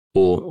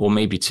 or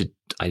maybe to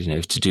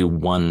do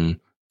one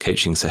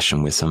coaching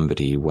session with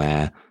somebody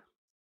where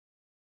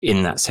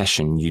in that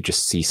session you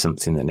just see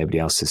something that nobody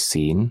else has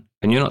seen,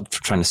 and you're not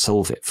trying to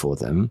solve it for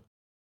them,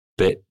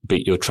 but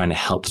you're trying to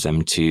help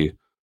them to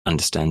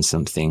understand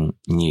something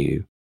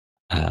new.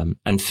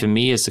 And for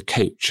me as a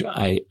coach,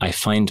 I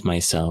find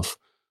myself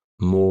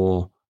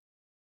more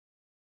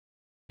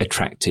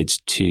attracted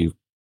to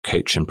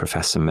coach and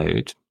professor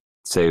mode.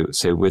 So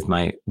with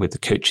the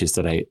coaches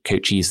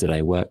that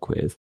I work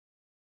with,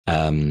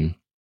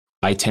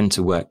 I tend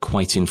to work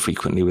quite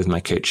infrequently with my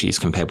coaches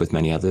compared with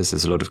many others.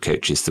 There's a lot of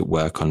coaches that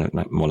work on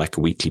it more like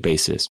a weekly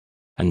basis,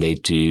 and they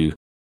do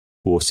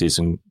courses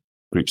and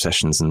group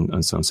sessions and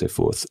so on and so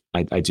forth.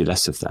 I do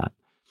less of that.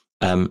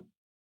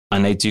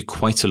 And I do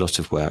quite a lot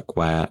of work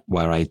where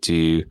I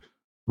do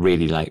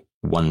really like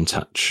one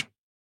touch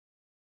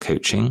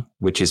coaching,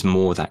 which is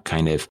more that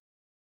kind of,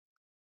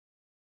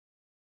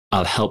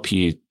 I'll help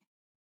you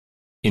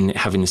in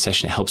having the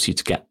session. It helps you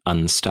to get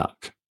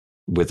unstuck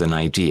with an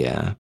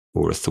idea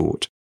or a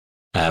thought.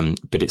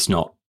 But it's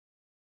not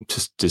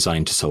just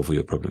designed to solve all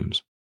your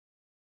problems.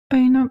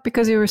 But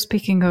because you were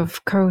speaking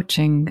of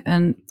coaching,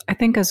 and I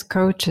think as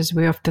coaches,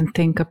 we often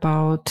think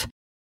about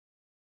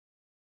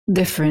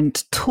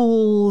different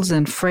tools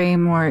and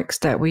frameworks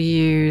that we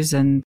use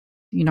and,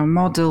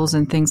 models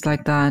and things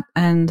like that.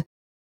 And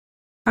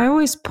I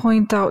always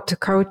point out to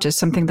coaches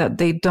something that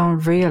they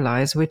don't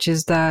realize, which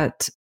is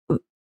that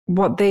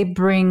what they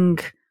bring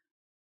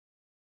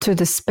to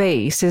the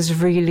space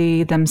is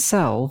really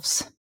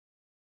themselves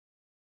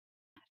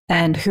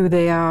and who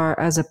they are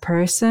as a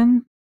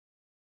person.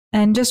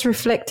 And just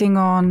reflecting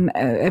on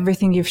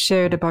everything you've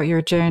shared about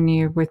your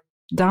journey with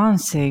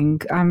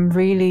dancing, I'm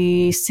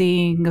really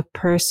seeing a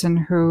person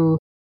who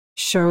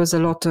shows a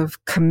lot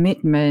of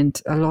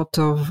commitment, a lot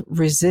of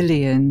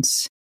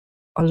resilience,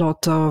 a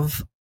lot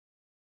of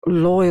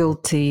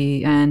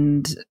loyalty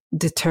and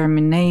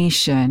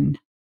determination.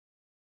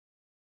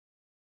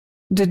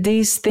 Do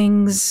these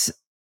things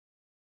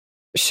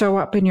show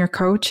up in your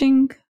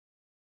coaching?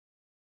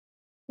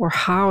 Or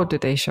how do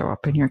they show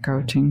up in your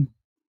coaching?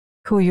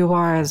 Who you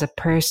are as a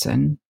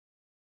person?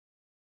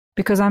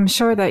 Because I'm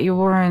sure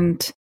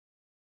that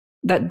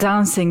that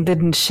dancing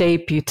didn't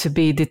shape you to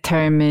be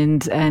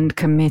determined and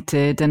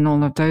committed and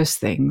all of those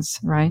things,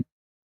 right?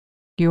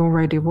 You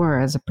already were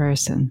as a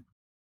person.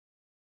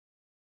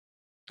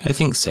 I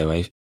think so.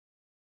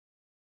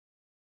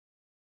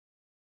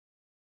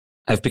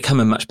 I've become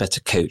a much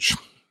better coach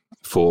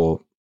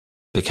for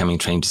becoming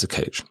trained as a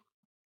coach.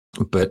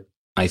 But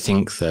I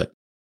think that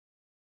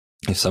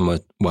if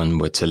someone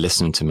were to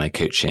listen to my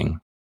coaching,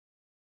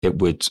 it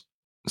would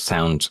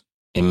sound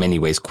in many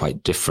ways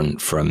quite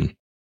different from,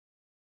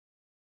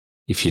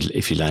 if you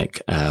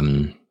like,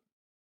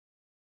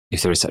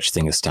 if there is such a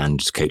thing as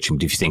standard coaching.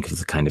 But if you think of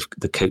the kind of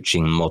the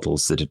coaching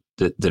models that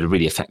are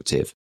really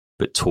effective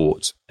but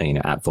taught,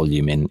 at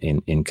volume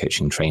in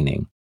coaching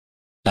training,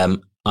 I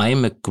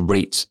am a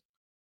great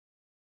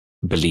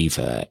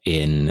believer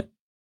in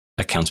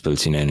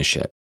accountability and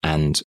ownership,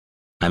 and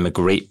I'm a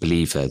great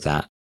believer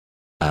that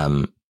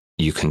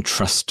you can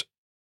trust.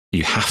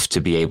 You have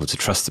to be able to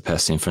trust the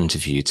person in front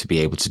of you to be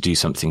able to do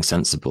something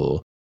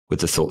sensible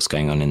with the thoughts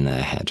going on in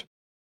their head.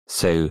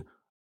 So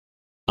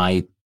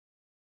I'm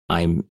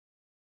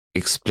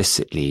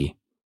explicitly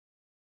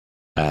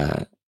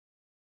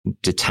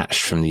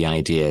detached from the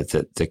idea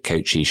that the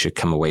coachee should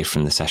come away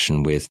from the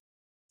session with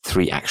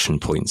 3 action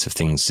points of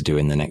things to do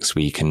in the next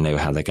week and know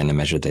how they're going to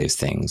measure those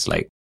things.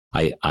 Like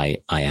I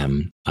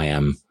am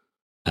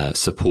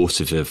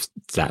supportive of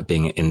that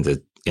being in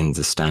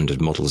the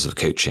standard models of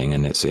coaching,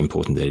 and it's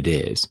important that it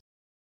is.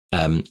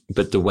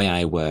 But the way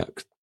I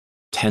work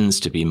tends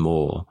to be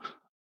more,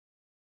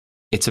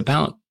 it's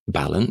about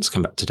balance.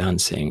 Come back to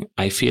dancing.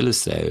 I feel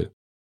as though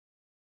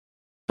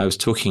I was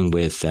talking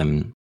with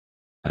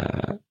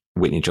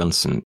Whitney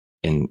Johnson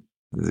in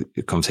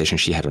the conversation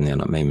she had on the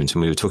Unlocked Moment,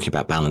 and we were talking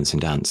about balance in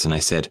dance. And I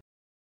said,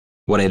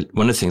 one of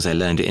the things I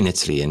learned in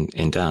Italy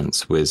in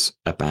dance was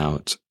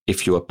about,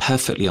 if you are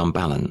perfectly on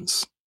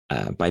balance,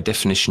 by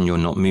definition, you're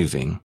not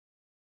moving.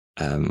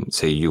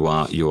 So you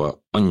are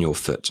on your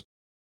foot,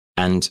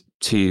 and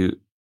to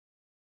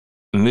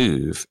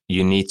move,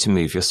 you need to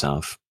move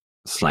yourself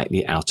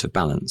slightly out of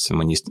balance. And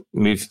when you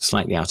move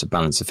slightly out of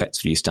balance,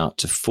 effectively you start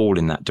to fall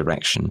in that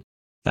direction.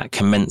 That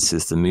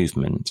commences the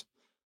movement.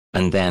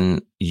 And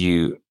then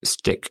you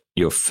stick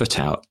your foot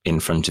out in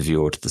front of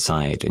you or to the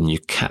side, and you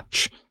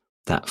catch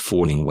that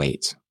falling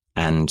weight,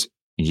 and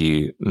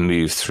you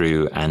move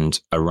through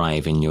and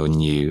arrive in your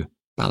new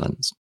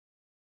balance.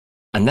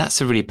 And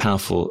that's a really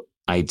powerful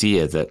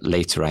idea that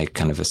later I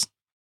kind of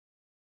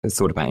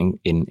thought about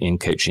in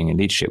coaching and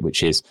leadership,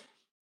 which is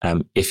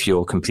if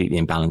you're completely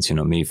in balance, you're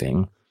not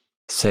moving.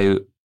 So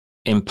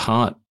in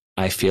part,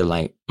 I feel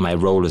like my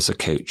role as a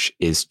coach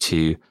is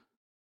to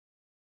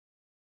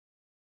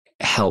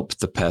help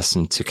the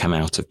person to come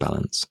out of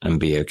balance and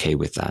be okay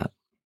with that.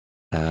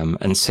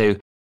 And so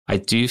I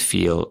do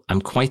feel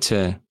I'm quite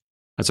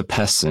as a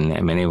person,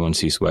 I mean, anyone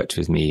who's worked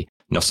with me,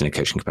 not in a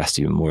coaching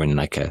capacity, but more in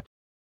like a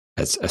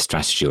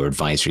strategy or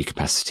advisory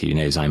capacity, who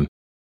knows I'm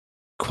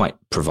quite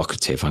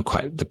provocative. I'm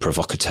quite the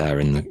provocateur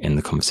in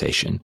the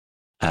conversation.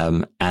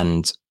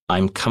 And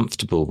I'm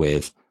comfortable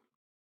with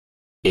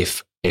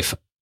if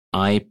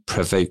I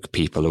provoke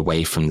people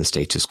away from the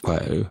status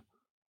quo,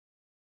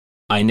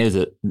 I know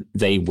that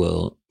they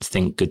will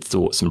think good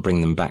thoughts and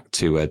bring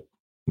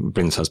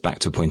themselves back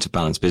to a point of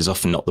balance, but it's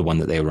often not the one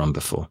that they were on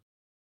before.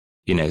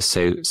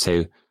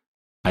 So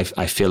I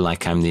feel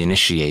like I'm the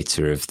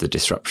initiator of the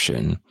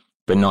disruption,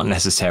 but not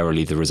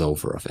necessarily the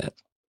resolver of it.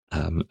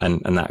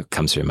 And that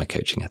comes through in my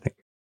coaching, I think.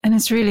 And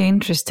it's really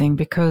interesting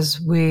because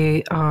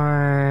we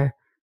are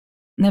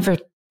never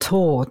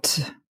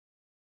taught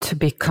to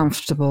be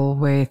comfortable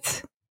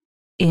with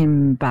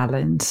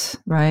imbalance,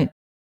 right?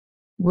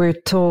 We're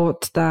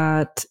taught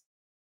that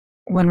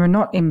when we're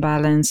not in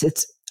balance,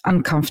 it's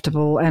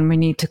uncomfortable and we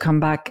need to come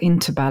back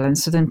into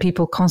balance. So then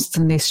people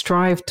constantly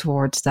strive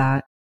towards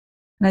that.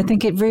 And I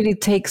think it really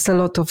takes a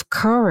lot of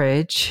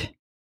courage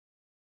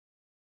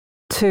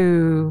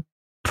to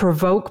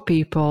provoke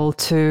people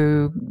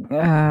to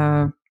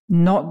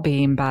not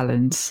be in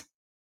balance.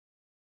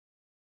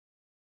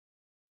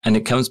 And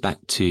it comes back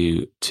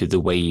to the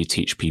way you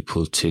teach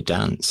people to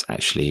dance,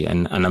 actually.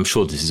 And I'm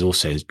sure this is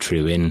also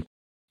true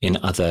in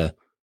other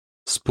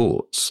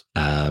sports,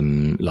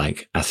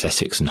 like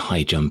athletics and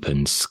high jump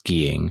and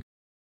skiing.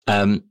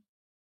 The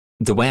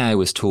way I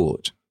was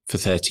taught for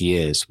 30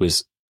 years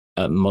was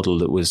a model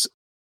that was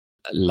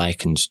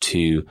likened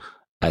to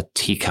a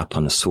teacup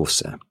on a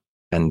saucer.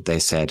 And they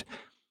said,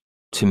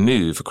 to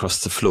move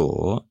across the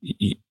floor,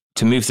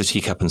 to move the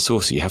teacup and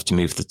saucer, you have to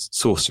move the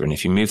saucer. And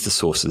if you move the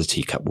saucer, the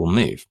teacup will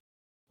move.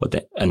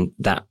 And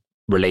that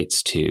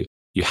relates to,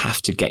 you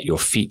have to get your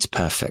feet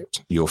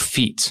perfect. Your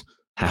feet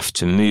have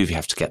to move. You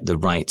have to get the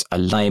right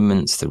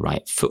alignments, the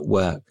right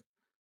footwork,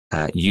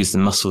 use the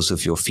muscles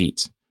of your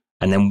feet.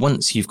 And then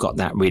once you've got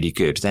that really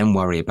good, then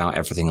worry about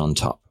everything on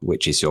top,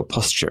 which is your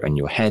posture and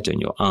your head and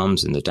your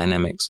arms and the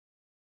dynamics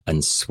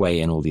and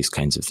sway and all these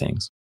kinds of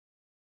things.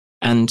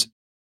 And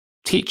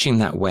teaching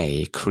that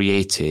way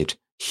created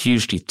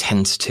hugely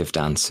tentative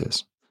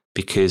dancers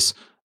because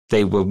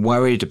they were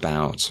worried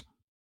about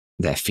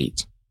their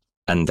feet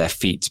and their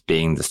feet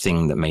being the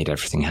thing that made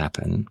everything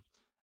happen.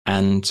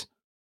 And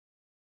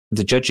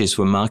the judges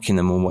were marking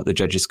them on what the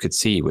judges could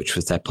see, which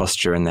was their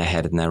posture and their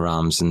head and their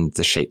arms and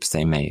the shapes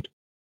they made.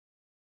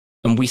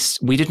 And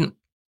we didn't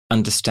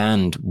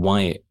understand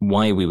why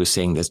we were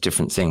seeing this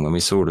different thing when we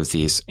saw all of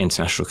these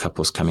international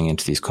couples coming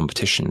into these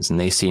competitions, and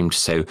they seemed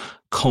so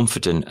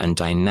confident and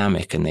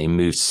dynamic and they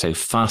moved so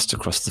fast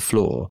across the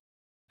floor.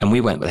 And we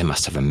went, well, they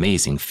must have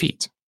amazing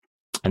feet.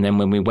 And then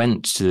when we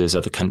went to those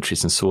other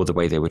countries and saw the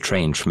way they were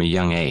trained from a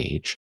young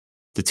age,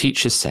 the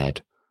teachers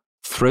said,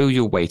 throw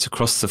your weight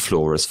across the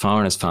floor as far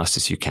and as fast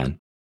as you can.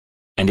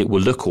 And it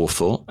will look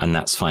awful, and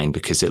that's fine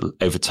because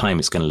over time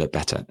it's going to look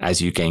better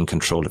as you gain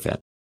control of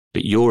it.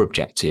 But your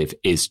objective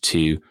is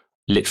to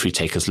literally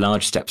take as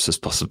large steps as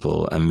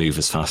possible and move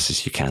as fast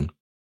as you can.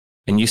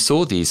 And you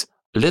saw these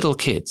little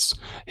kids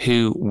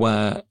who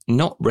were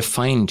not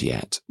refined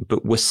yet,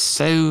 but were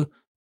so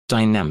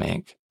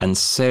dynamic and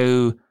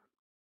so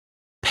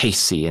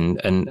pacey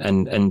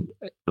and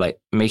like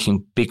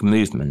making big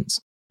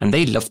movements. And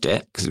they loved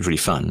it because it was really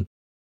fun.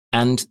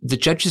 And the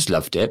judges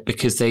loved it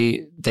because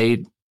they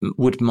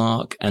would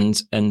mark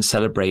and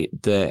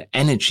celebrate the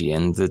energy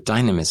and the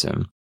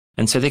dynamism.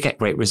 And so they get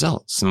great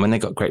results. And when they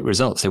got great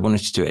results, they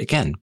wanted to do it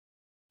again.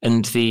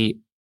 And the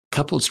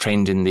couples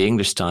trained in the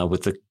English style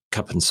with the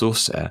cup and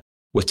saucer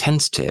were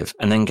tentative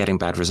and then getting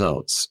bad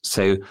results.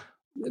 So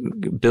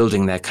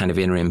building their kind of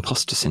inner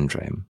imposter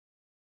syndrome.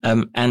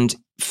 And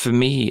for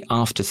me,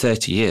 after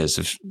 30 years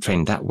of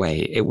training that way,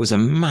 it was a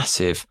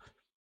massive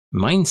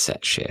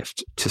mindset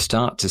shift to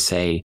start to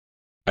say,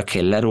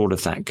 okay, let all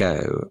of that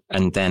go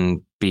and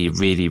then be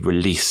really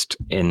released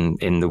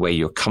in the way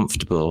you're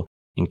comfortable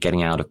in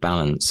getting out of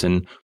balance.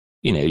 And,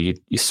 you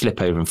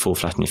slip over and fall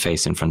flat on your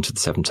face in front of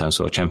the 7 times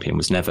world champion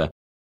was never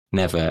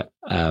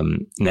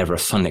a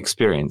fun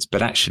experience.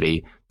 But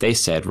actually they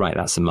said, right,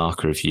 that's a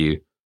marker of you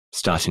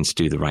starting to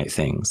do the right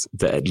things,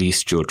 that at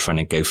least you're trying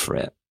to go for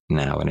it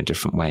now in a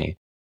different way.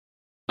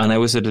 And I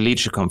was at a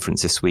leadership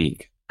conference this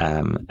week,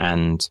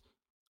 and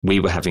we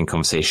were having a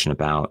conversation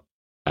about,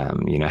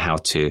 how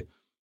to,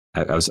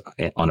 I was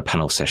on a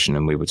panel session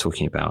and we were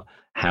talking about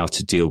how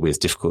to deal with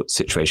difficult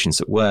situations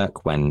at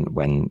work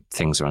when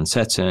things are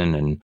uncertain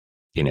and,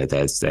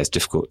 there's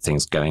difficult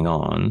things going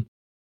on.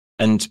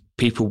 And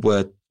people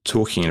were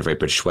talking in a very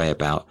British way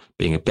about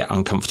being a bit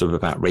uncomfortable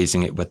about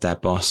raising it with their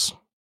boss.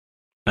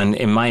 And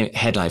in my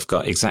head, I've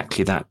got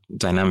exactly that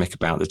dynamic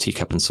about the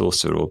teacup and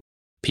saucer or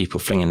people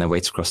flinging their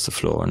weight across the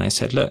floor. And I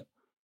said, look,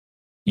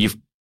 you've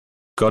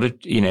got to,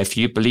 if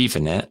you believe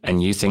in it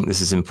and you think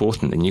this is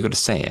important, then you've got to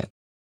say it.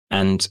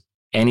 And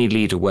any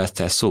leader worth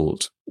their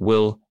salt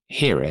will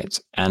hear it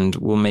and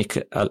will make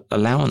an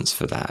allowance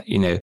for that.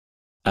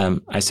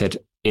 I said,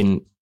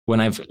 when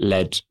I've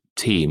led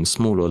teams,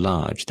 small or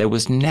large, there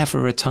was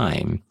never a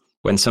time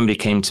when somebody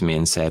came to me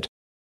and said,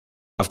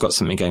 I've got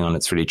something going on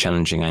that's really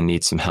challenging. I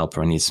need some help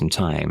or I need some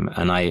time.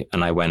 And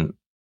I went,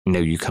 no,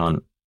 you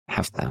can't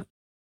have that.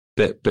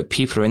 But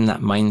people are in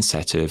that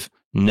mindset of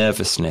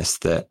nervousness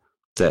that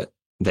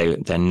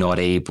they're not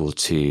able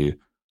to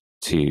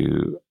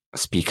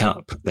speak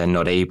up. They're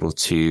not able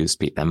to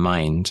speak their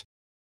mind.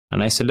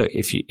 And I said, look,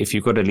 if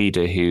you've got a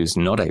leader who's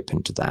not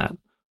open to that,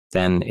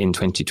 then in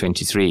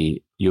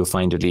 2023, you'll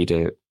find a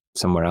leader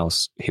somewhere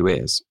else who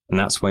is. And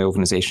that's why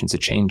organizations are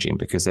changing,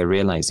 because they're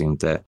realizing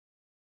that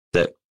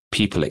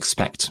people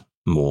expect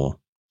more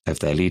of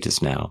their leaders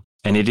now.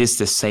 And it is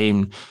the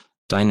same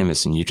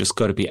dynamism. You just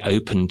got to be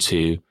open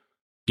to,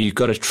 you've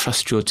got to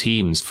trust your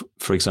teams,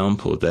 for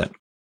example, that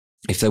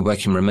if they're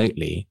working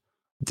remotely,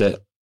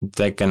 that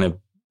they're going to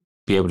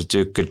be able to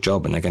do a good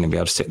job and they're going to be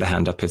able to stick their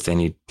hand up if they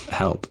need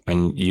help.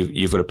 And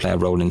you've got to play a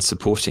role in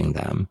supporting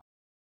them.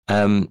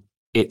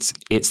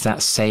 It's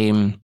that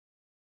same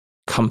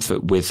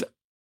comfort with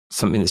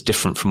something that's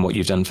different from what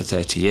you've done for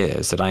 30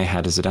 years that I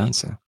had as a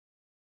dancer.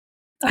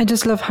 I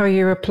just love how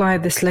you apply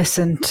this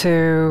lesson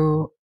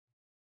to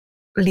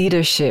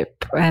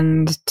leadership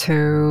and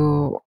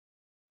to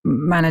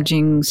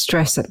managing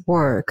stress at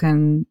work.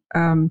 And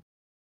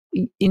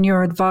in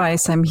your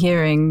advice, I'm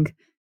hearing,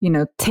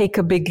 take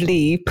a big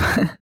leap,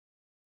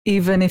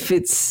 even if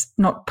it's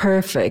not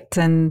perfect,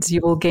 and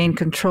you will gain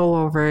control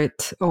over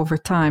it over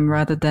time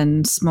rather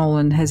than small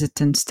and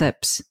hesitant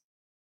steps.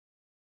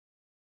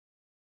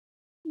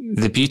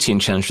 The beauty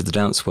and challenge of the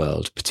dance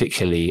world,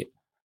 particularly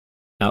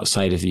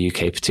outside of the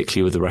UK,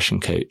 particularly with the Russian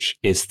coach,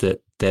 is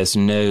that there's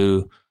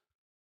no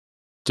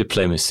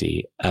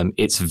diplomacy.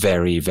 It's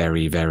very,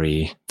 very,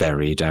 very,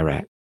 very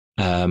direct.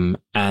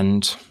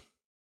 And,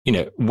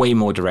 way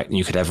more direct than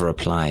you could ever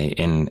apply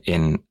in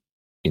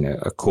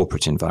a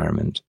corporate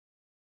environment.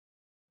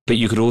 But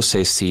you could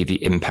also see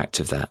the impact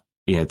of that.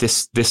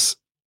 This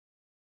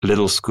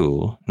little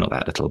school, not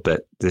that little,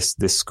 but this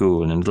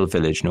school in a little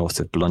village north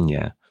of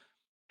Bologna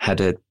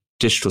had a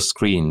digital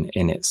screen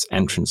in its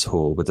entrance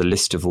hall with a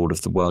list of all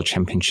of the world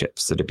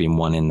championships that had been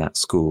won in that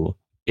school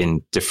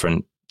in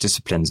different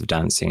disciplines of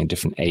dancing and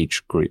different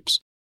age groups.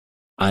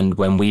 And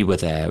when we were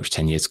there, which was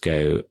 10 years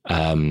ago,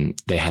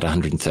 they had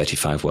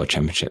 135 world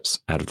championships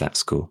out of that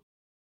school.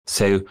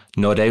 So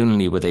not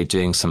only were they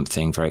doing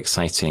something very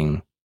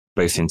exciting,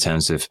 both in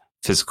terms of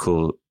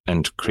physical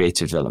and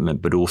creative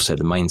development, but also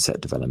the mindset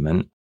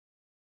development,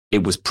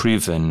 it was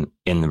proven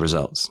in the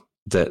results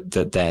that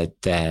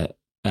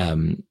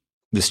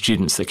the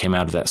students that came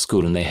out of that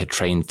school, and they had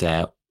trained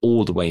there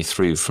all the way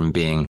through from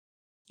being,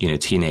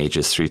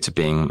 teenagers through to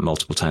being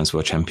multiple times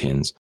world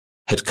champions,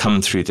 had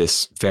come through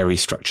this very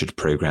structured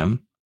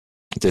program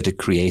that had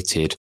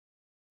created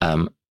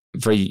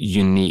very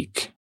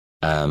unique,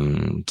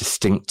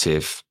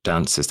 distinctive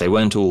dances. They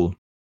weren't all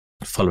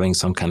following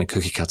some kind of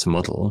cookie cutter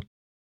model.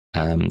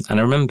 And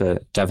I remember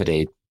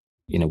Davide,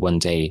 one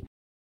day,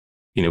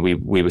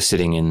 we were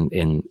sitting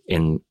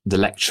in the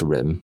lecture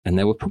room, and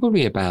there were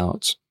probably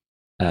about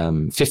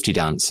 50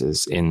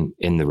 dancers in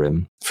the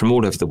room from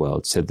all over the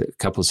world. So the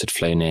couples had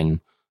flown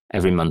in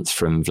every month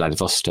from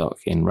Vladivostok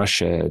in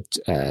Russia,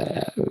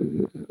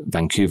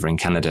 Vancouver in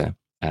Canada.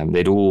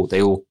 They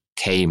all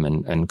came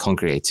and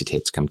congregated here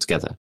to come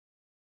together.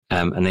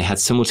 And they had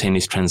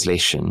simultaneous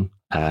translation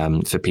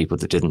for people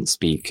that didn't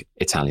speak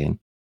Italian.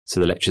 So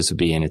the lectures would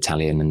be in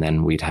Italian, and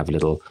then we'd have a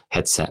little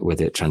headset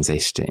with it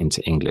translated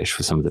into English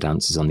for some of the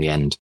dancers on the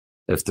end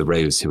of the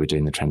rows who were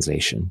doing the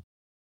translation.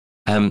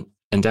 And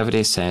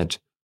Davide said,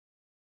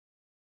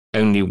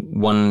 only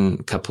one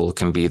couple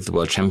can be the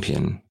world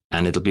champion,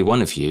 and it'll be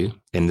one of you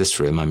in this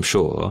room, I'm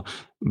sure,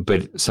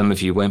 but some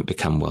of you won't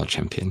become world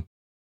champion.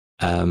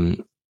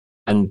 And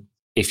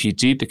if you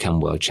do become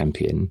world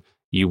champion,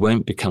 you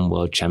won't become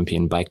world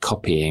champion by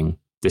copying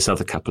this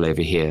other couple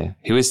over here,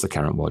 who is the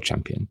current world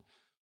champion,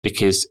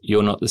 because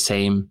you're not the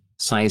same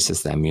size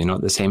as them. You're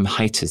not the same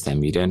height as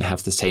them. You don't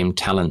have the same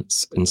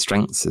talents and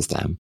strengths as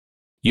them.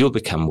 You'll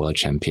become world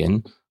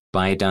champion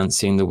by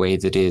dancing the way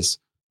that is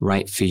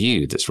right for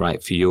you, that's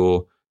right for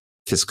your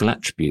physical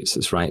attributes,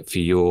 that's right for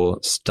your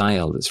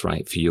style, that's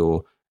right for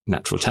your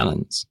natural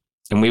talents.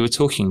 And we were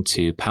talking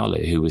to Paolo,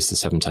 who was the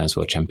 7 times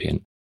world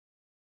champion.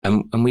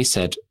 And we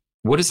said,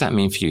 what does that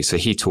mean for you? So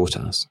he taught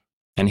us.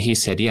 And he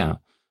said,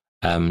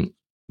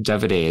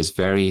 Davide is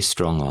very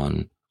strong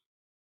on,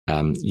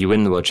 you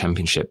win the world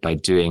championship by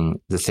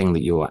doing the thing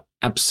that you're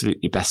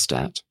absolutely best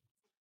at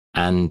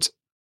and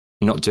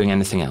not doing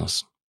anything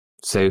else.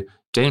 So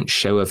don't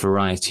show a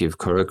variety of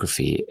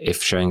choreography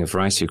if showing a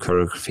variety of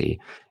choreography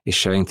is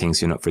showing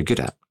things you're not very good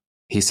at.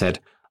 He said,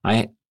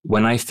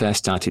 when I first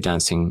started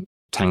dancing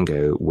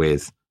tango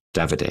with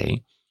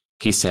Davide,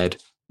 he said,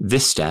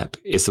 this step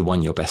is the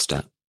one you're best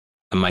at.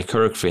 And my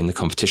choreography in the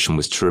competition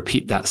was to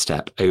repeat that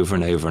step over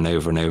and over and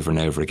over and over and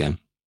over again.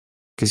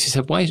 Because he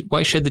said,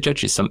 why show the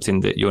judges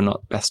something that you're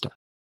not best at?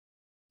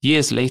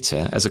 Years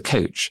later, as a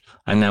coach,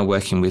 I'm now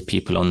working with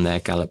people on their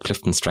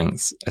Gallup-Clifton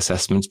Strengths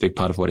assessments, big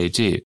part of what I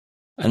do.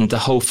 And the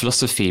whole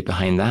philosophy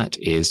behind that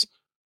is,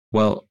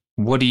 well,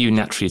 what are you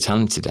naturally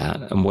talented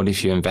at? And what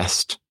if you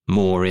invest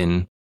more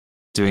in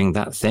doing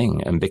that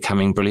thing and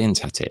becoming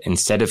brilliant at it?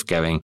 Instead of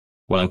going,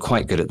 well, I'm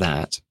quite good at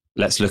that.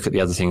 Let's look at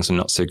the other things I'm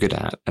not so good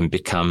at and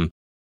become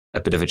a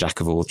bit of a jack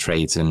of all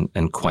trades and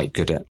quite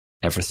good at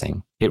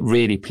everything. It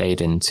really played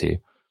into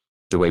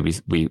the way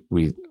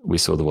we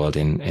saw the world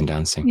in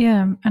dancing.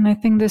 Yeah, and I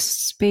think this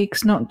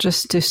speaks not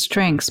just to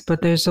strengths,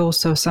 but there's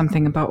also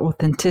something about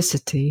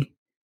authenticity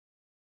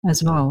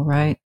as well,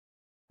 right?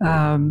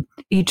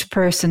 Each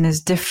person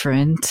is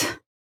different,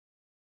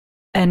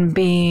 and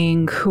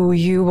being who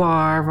you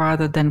are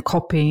rather than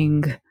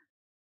copying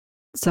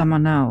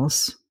someone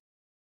else.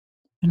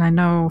 And I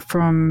know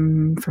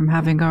from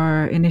having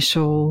our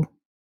initial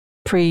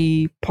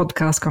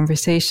pre-podcast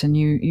conversation,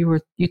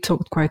 you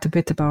talked quite a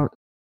bit about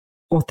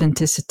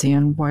authenticity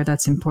and why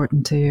that's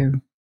important to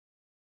you.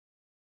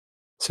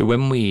 So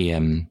when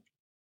we've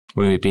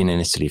been in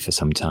Italy for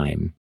some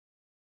time,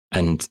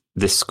 and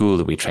this school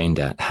that we trained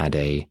at had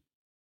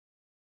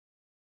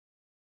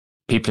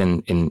people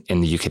in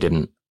the UK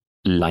didn't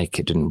like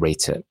it, didn't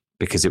rate it,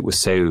 because it was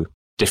so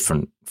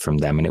different from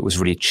them, and it was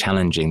really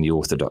challenging the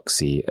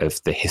orthodoxy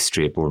of the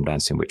history of ballroom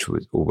dancing, which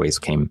always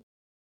came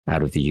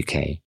out of the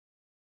UK.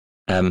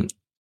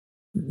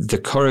 The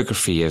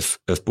choreography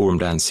of ballroom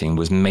dancing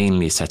was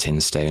mainly set in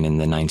stone in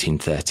the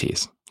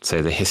 1930s.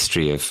 So the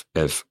history of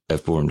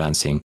ballroom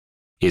dancing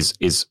is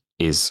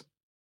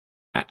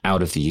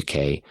out of the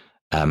UK,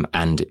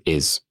 and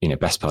is,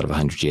 best part of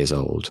 100 years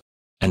old.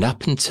 And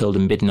up until the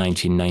mid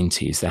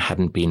 1990s, there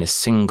hadn't been a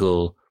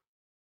single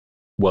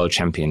world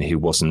champion who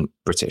wasn't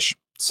British.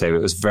 So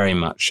it was very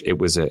much, it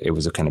was a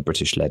kind of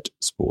British led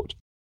sport.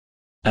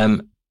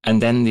 And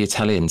then the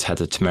Italians had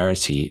the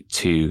temerity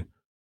to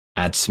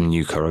add some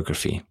new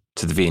choreography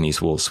to the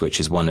Viennese waltz, which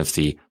is one of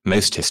the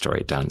most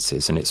historic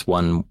dances, and it's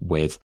one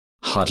with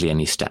hardly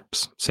any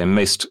steps. So in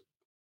most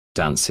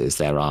dances,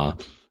 there are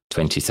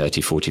 20,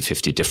 30, 40,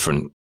 50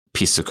 different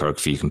pieces of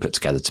choreography you can put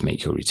together to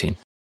make your routine.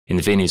 In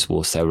the Viennese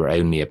waltz, there were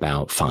only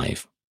about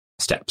 5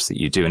 steps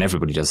that you do, and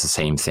everybody does the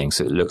same thing,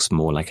 so it looks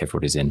more like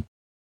everybody's in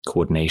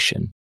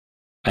coordination.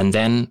 And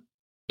then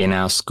in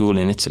our school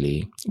in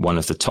Italy, one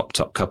of the top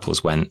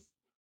couples went,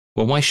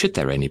 well, why should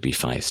there only be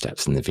 5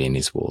 steps in the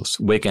Viennese waltz?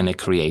 We're going to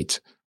create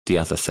the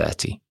other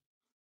 30,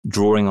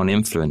 drawing on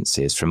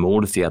influences from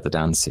all of the other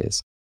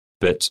dances,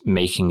 but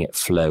making it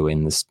flow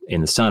in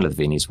the style of the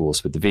Viennese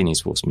waltz with the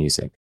Viennese waltz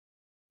music.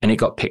 And it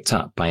got picked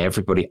up by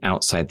everybody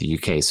outside the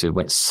UK. So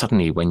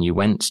suddenly when you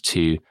went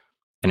to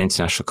an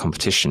international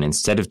competition,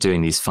 instead of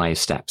doing these 5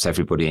 steps,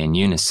 everybody in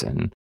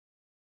unison,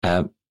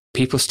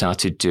 people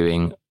started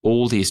doing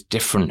all these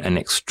different and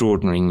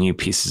extraordinary new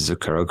pieces of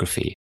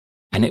choreography.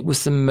 And it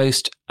was the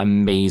most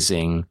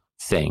amazing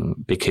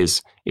thing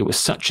because it was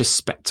such a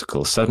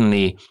spectacle.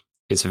 Suddenly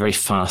it's a very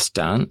fast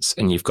dance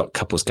and you've got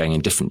couples going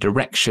in different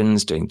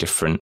directions, doing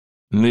different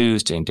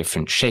moves, doing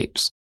different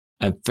shapes,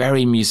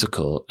 very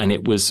musical. And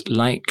it was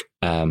like,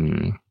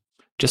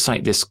 just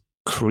like this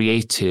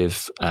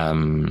creative,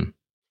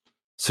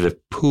 sort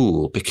of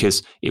pool,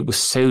 because it was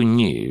so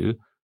new.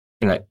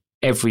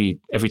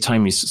 Every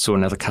time you saw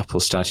another couple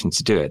starting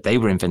to do it, they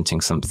were inventing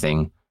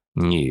something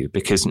new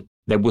because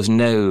there was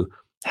no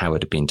how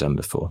it had been done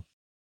before.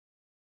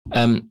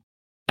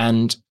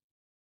 And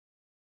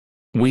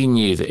we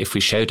knew that if we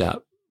showed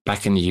up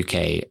back in the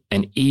UK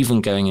and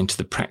even going into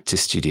the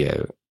practice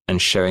studio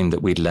and showing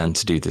that we'd learned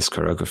to do this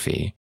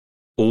choreography,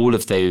 all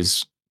of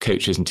those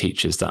coaches and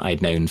teachers that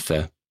I'd known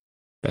for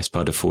best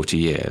part of 40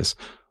 years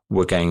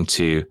were going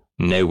to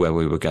know where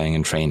we were going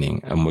and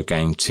training and were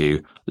going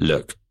to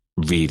look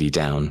really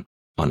down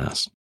on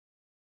us.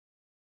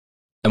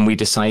 And we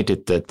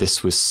decided that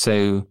this was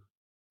so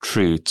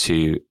true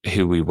to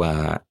who we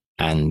were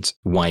and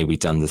why we'd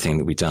done the thing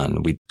that we'd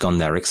done. We'd gone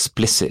there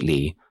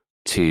explicitly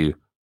to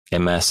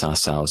immerse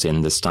ourselves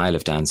in the style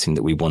of dancing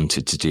that we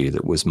wanted to do,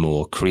 that was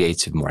more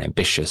creative, more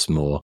ambitious,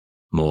 more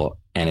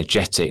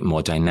energetic,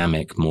 more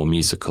dynamic, more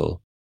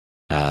musical,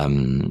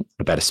 a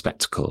better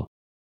spectacle.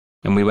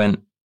 And we went,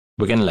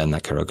 we're going to learn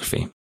that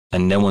choreography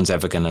and no one's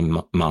ever going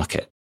to mark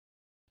it.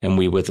 And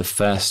we were the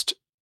first,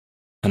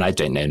 and I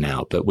don't know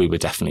now, but we were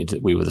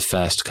the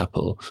first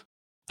couple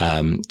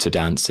to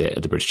dance it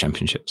at the British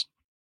Championships.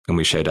 And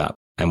we showed up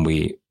and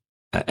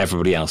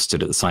everybody else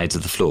stood at the sides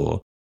of the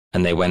floor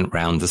and they went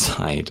round the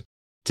side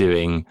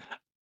doing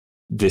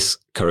this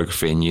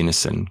choreography in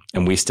unison.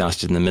 And we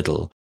started in the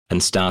middle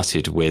and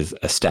started with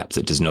a step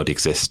that does not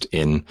exist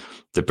in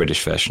the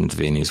British version of the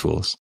Viennese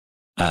waltz.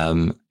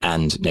 And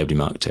nobody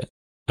marked it.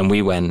 And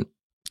we went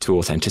to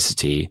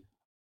authenticity.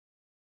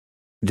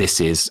 This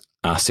is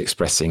us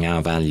expressing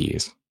our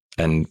values.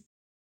 And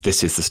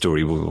this is the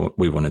story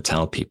we want to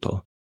tell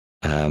people.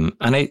 And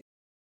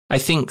I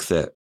think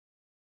that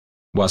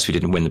whilst we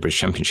didn't win the British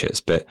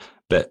Championships, but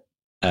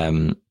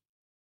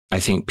I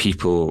think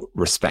people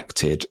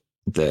respected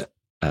that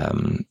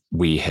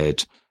we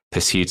had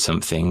pursued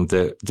something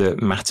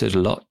that mattered a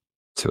lot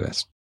to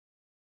us.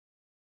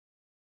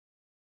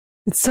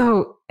 It's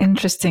so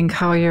interesting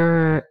how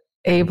you're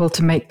able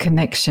to make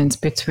connections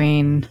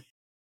between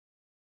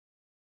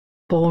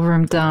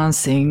ballroom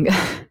dancing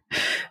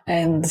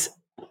and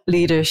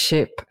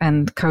leadership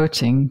and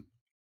coaching.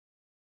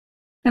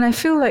 And I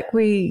feel like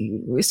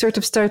we sort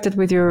of started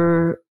with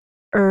your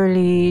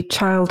early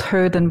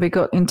childhood and we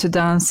got into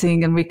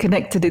dancing and we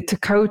connected it to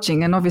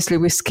coaching. And obviously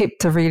we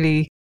skipped a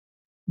really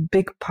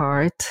big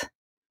part.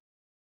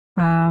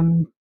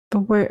 But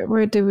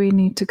where do we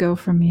need to go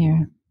from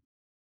here?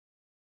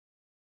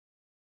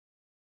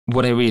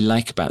 What I really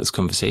like about this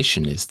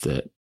conversation is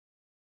that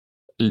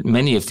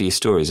many of these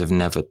stories I've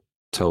never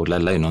told,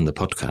 let alone on the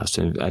podcast.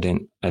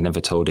 I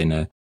never told in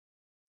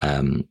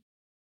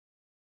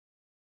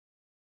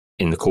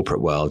the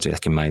corporate world,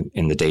 like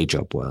in the day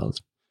job world.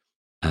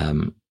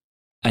 And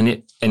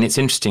it's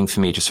interesting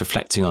for me just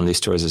reflecting on these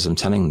stories as I'm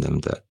telling them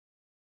that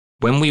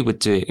when we would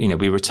do,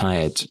 we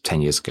retired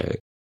 10 years ago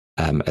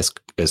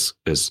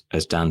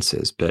as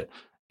dancers, but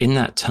in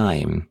that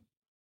time,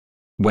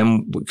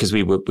 because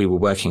we were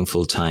working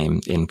full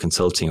time in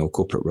consulting or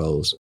corporate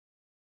roles,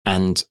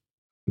 and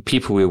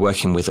people we were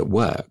working with at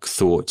work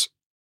thought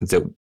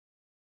that,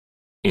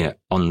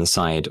 on the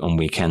side, on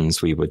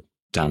weekends, we would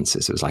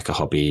dancers. It was like a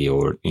hobby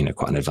or,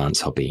 quite an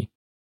advanced hobby.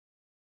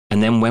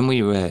 And then when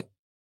we were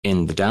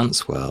in the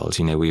dance world,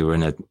 we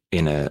were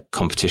in a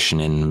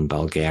competition in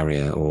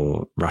Bulgaria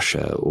or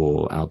Russia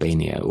or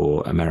Albania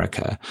or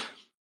America,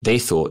 they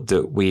thought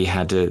that we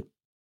had a,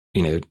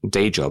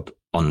 day job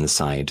on the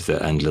side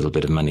that earned a little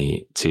bit of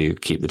money to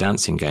keep the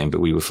dancing going, but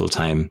we were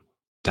full-time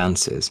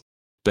dancers.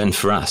 But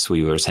for us,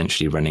 we were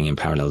essentially running in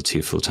parallel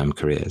 2 full-time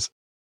careers.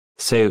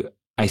 So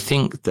I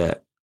think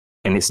that,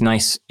 and it's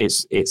nice,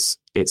 it's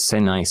so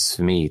nice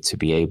for me to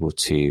be able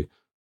to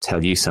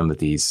tell you some of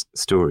these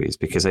stories,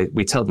 because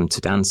we tell them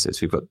to dancers.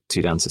 We've got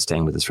 2 dancers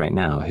staying with us right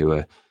now who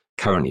are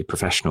currently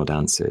professional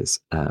dancers,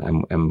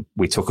 and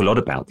we talk a lot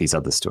about these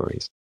other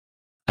stories.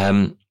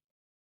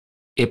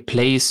 It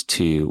plays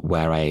to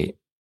where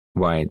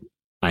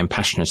I'm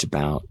passionate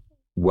about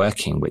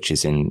working, which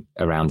is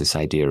around this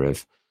idea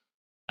of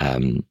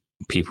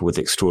people with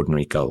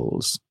extraordinary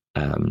goals.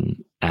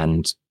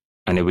 And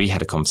I know we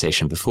had a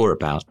conversation before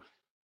about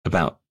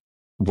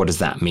what does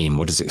that mean?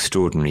 What does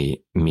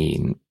extraordinary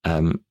mean?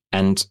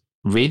 And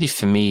really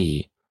for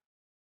me,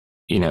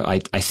 I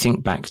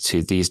think back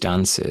to these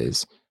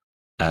dancers,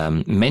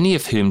 many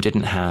of whom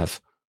didn't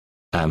have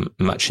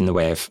much in the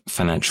way of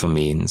financial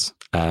means.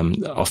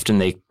 Often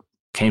they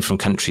came from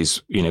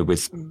countries,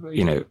 with,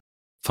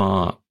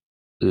 far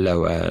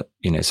lower,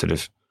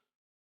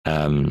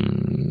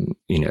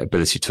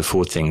 ability to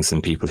afford things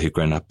than people who've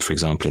grown up, for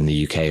example, in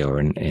the UK or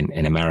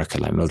in America,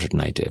 like Mildred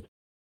and I did.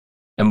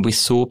 And we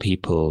saw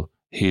people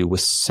who were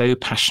so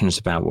passionate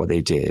about what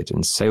they did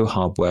and so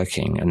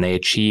hardworking, and they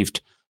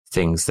achieved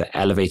things that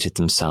elevated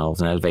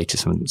themselves and elevated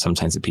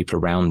sometimes the people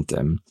around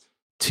them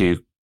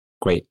to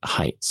great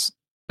heights.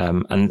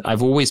 And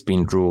I've always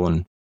been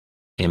drawn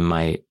in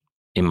my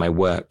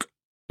work,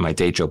 my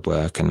day job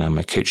work, and now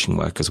my coaching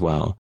work as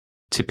well,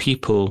 to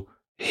people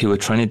who are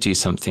trying to do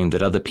something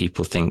that other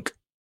people think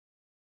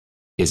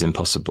is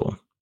impossible.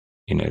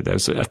 There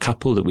was a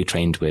couple that we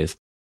trained with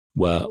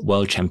were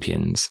world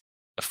champions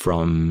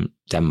from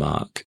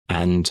Denmark.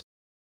 And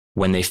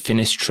when they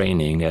finished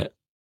training at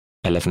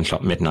 11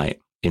 o'clock midnight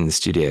in the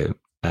studio,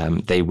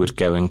 they would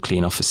go and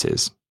clean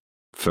offices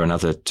for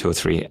another 2 or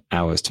 3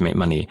 hours to make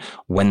money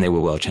when they were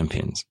world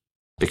champions.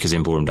 Because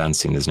in ballroom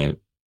dancing, there's no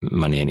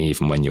money, and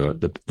even when you're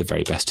the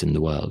very best in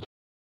the world.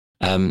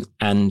 And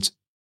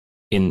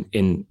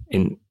in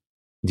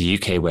the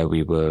UK, where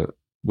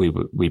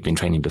we've been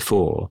training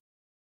before,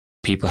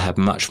 people have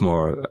much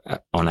more,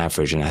 on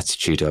average, an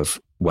attitude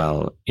of,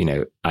 well,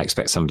 I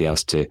expect somebody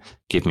else to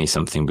give me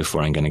something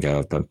before I'm going to go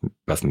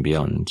above and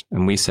beyond.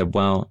 And we said,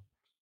 well,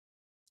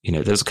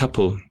 there's a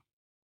couple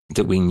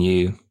that we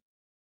knew,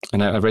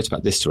 and I wrote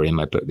about this story in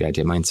my book, The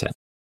Idea Mindset.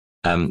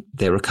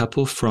 There were a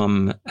couple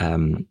from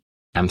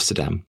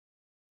Amsterdam,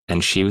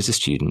 and she was a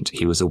student.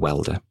 He was a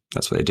welder.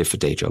 That's what they did for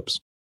day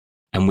jobs.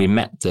 And we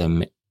met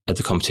them at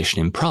the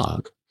competition in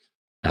Prague.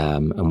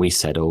 And we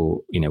said,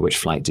 which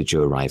flight did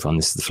you arrive on?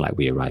 This is the flight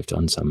we arrived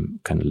on, some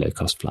kind of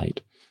low-cost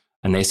flight.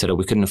 And they said,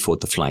 we couldn't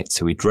afford the flight.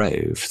 So we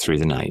drove through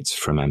the night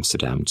from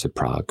Amsterdam to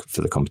Prague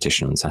for the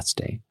competition on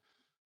Saturday.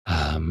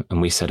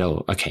 And we said,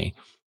 okay.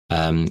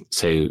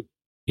 So,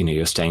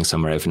 you're staying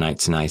somewhere overnight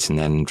tonight and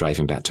then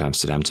driving back to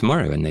Amsterdam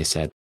tomorrow. And they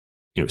said,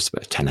 it's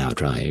about a 10-hour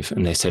drive.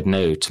 And they said,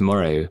 no,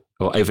 tomorrow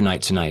or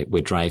overnight tonight,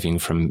 we're driving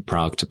from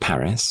Prague to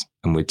Paris,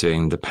 and we're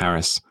doing the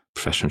Paris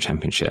Professional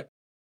Championship.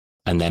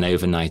 And then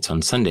overnight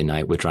on Sunday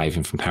night, we're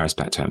driving from Paris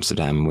back to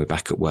Amsterdam, and we're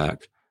back at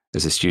work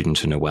as a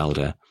student and a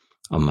welder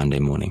on Monday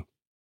morning.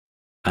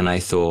 And I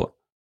thought,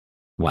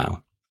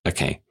 wow,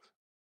 okay,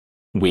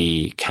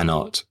 we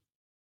cannot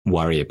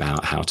worry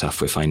about how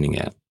tough we're finding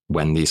it,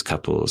 when these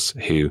couples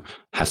who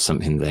have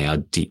something they are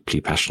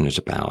deeply passionate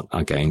about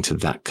are going to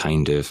that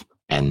kind of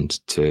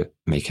end to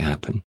make it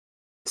happen.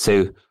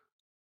 So,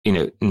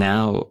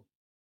 now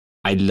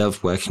I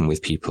love working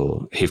with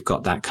people who've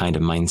got that kind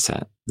of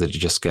mindset that are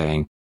just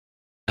going,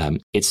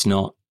 it's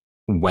not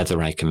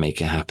whether I can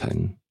make it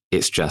happen.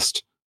 It's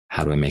just,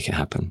 how do I make it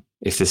happen?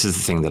 If this is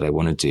the thing that I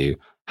want to do,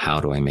 how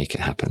do I make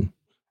it happen?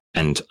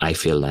 And I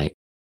feel like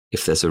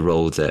if there's a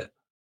role that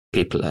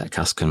people like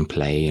us can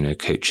play,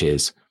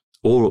 coaches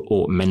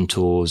or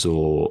mentors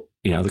or,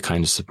 the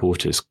kind of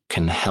supporters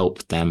can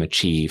help them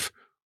achieve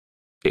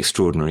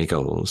extraordinary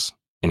goals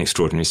in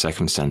extraordinary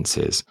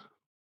circumstances,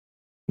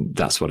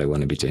 that's what I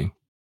want to be doing.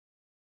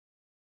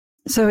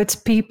 So it's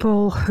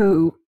people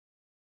who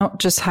not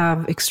just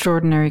have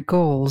extraordinary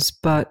goals,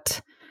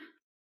 but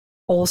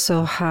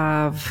also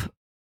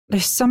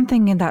there's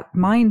something in that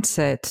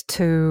mindset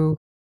to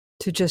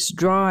just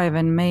drive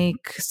and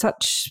make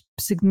such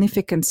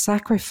significant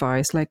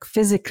sacrifice. Like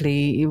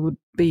physically, it would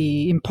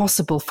be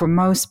impossible for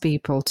most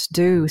people to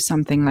do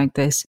something like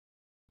this.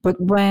 But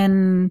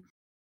when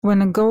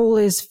a goal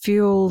is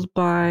fueled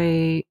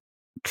by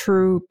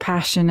true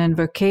passion and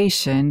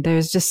vocation,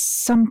 there's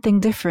just something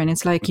different.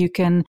 It's like you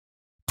can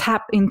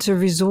tap into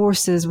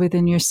resources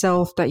within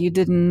yourself that you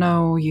didn't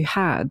know you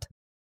had.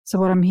 So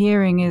what I'm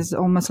hearing is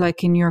almost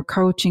like in your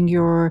coaching,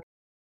 you're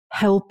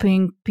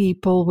helping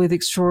people with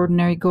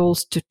extraordinary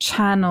goals to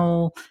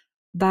channel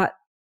that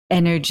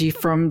energy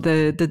from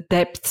the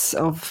depths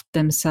of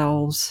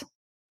themselves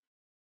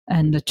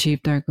and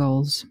achieve their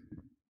goals.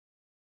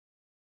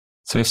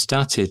 So I've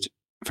started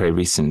very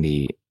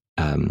recently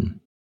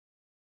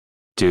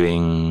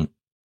doing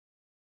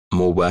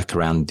more work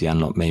around the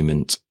unlocked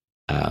moment,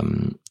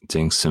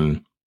 doing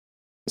some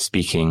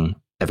speaking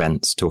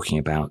events talking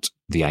about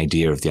the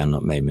idea of the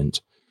unlocked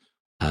moment,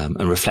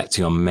 and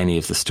reflecting on many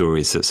of the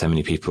stories that so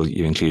many people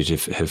you included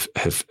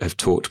have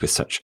talked with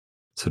such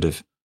sort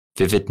of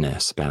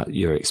vividness about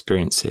your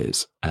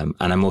experiences. And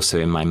I'm also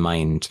in my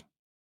mind,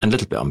 and a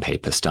little bit on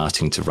paper,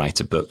 starting to write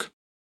a book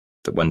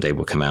that one day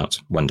will come out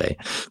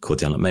called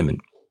The Unlocked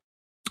Moment.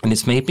 And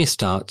it's made me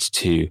start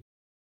to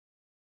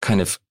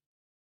kind of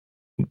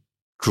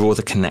draw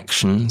the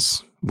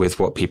connections with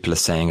what people are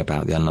saying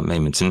about the unlocked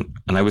moment. And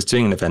I was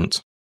doing an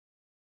event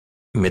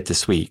mid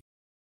this week,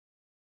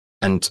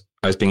 and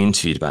I was being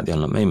interviewed about the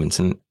unlocked moment.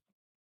 And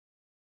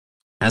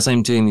as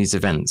I'm doing these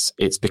events,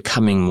 it's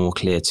becoming more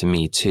clear to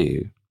me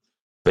too,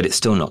 but it's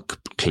still not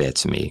clear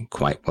to me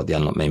quite what the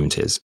unlocked moment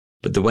is.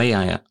 But the way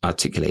I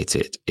articulate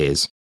it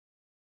is,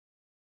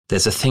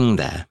 there's a thing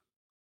there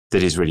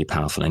that is really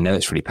powerful. I know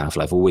it's really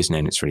powerful. I've always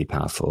known it's really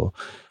powerful.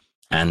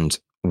 And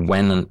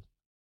when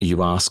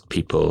you ask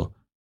people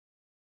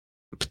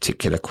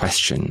particular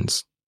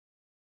questions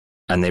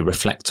and they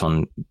reflect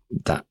on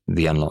that,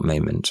 the unlocked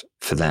moment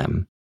for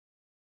them,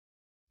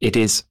 it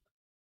is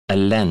a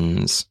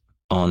lens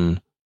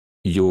on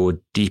your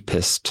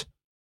deepest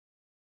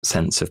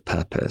sense of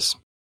purpose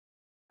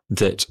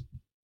that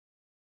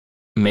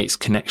makes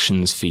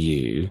connections for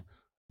you,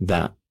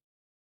 that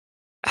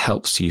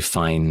helps you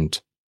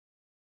find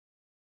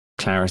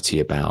clarity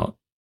about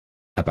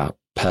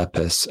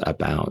purpose,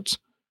 about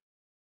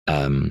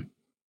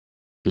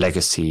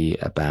legacy,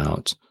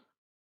 about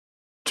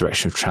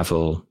direction of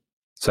travel.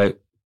 So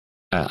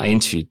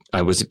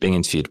I was being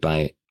interviewed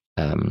by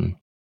a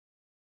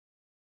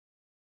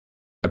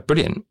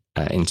brilliant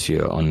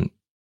interviewer on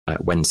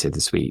Wednesday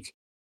this week.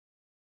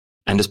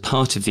 And as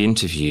part of the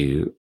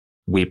interview,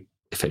 we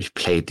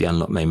effectively played the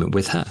unlocked moment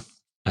with her.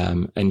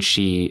 And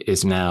she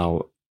is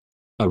now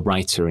a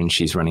writer and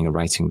she's running a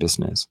writing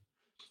business.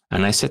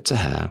 And I said to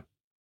her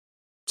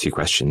 2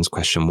 questions.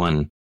 Question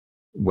 1,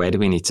 where do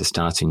we need to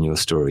start in your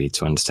story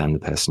to understand the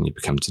person you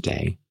become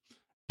today?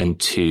 And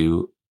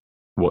 2,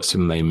 what's a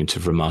moment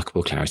of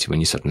remarkable clarity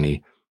when you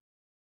suddenly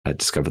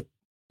discover,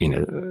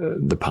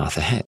 the path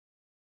ahead?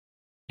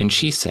 And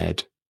she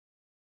said,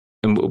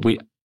 and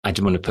I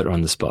didn't want to put her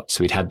on the spot.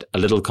 So we'd had a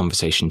little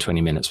conversation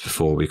 20 minutes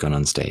before we'd gone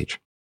on stage.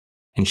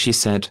 And she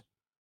said,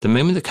 the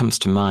moment that comes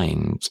to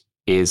mind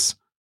is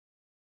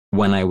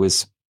when I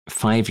was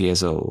 5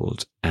 years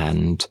old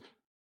and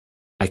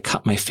I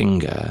cut my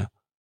finger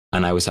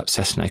and I was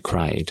upset and I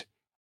cried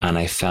and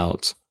I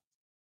felt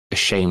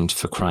ashamed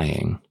for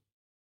crying.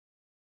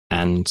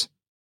 And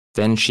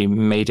then she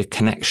made a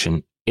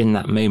connection in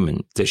that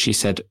moment that she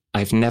said,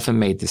 I've never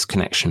made this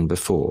connection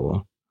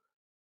before,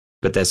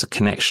 but there's a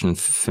connection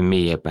for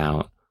me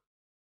about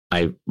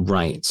I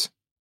write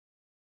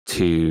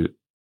to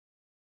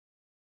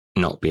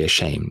not be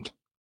ashamed.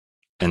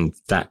 And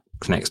that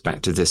connects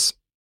back to this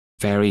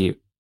very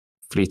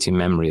fleeting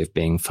memory of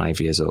being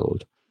 5 years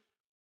old.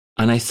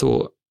 And I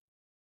thought,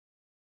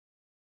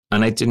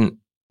 and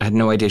I had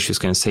no idea she was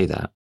going to say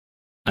that.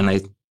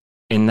 And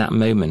in that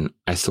moment,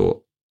 I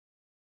thought,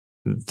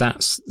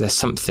 there's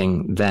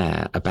something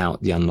there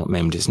about the unlocked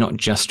moment. It's not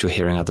just you're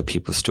hearing other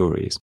people's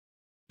stories,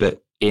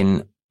 but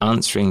in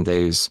answering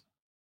those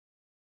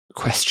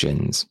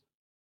questions,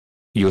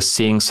 you're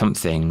seeing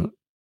something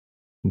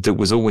that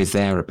was always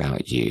there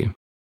about you,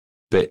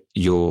 but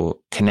you're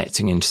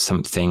connecting into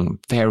something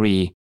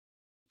very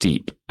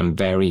deep and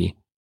very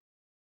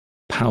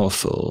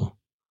powerful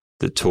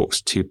that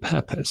talks to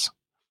purpose.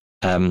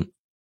 And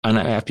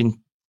I've been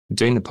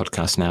doing the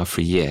podcast now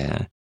for a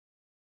year.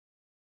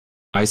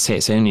 I'd say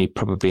it's only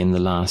probably in the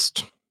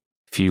last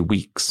few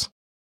weeks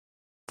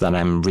that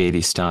I'm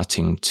really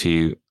starting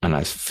to, and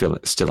I feel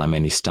still I'm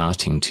only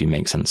starting to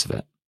make sense of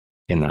it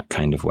in that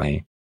kind of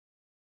way.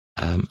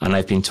 And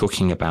I've been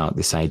talking about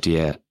this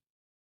idea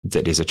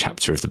that is a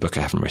chapter of the book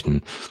I haven't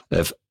written,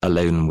 of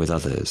alone with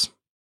others,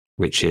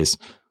 which is,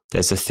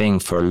 there's a thing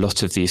for a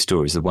lot of these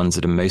stories, the ones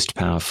that are most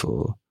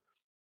powerful,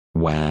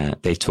 where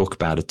they talk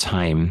about a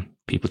time,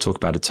 people talk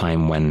about a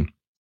time when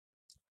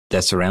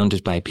they're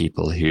surrounded by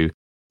people who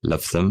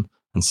love them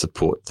and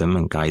support them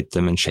and guide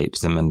them and shape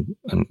them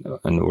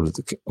and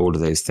all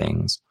of those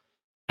things.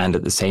 And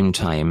at the same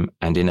time,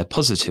 and in a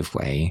positive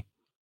way,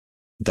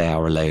 they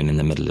are alone in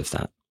the middle of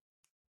that.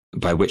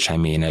 By which I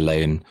mean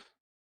alone,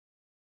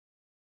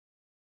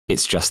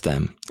 it's just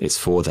them, it's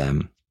for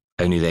them,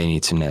 only they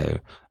need to know,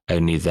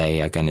 only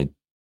they are going to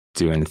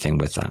do anything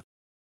with that.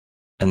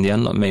 And the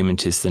unlock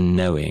moment is the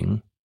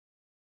knowing,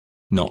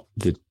 not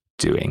the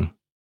doing.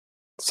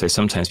 So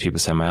sometimes people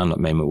say my unlock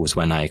moment was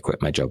when I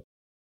quit my job.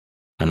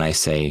 And I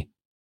say,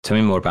 tell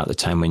me more about the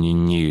time when you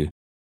knew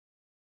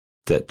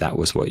that that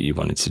was what you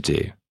wanted to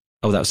do.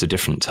 Oh, that was a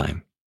different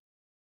time.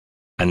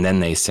 And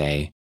then they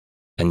say,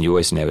 and you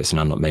always know it's an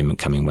unlock moment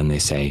coming when they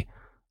say,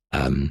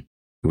 it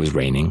was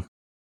raining.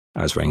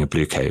 I was wearing a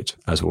blue coat.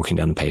 I was walking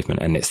down the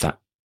pavement. And it's that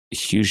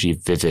hugely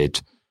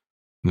vivid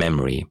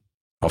memory,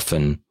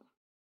 often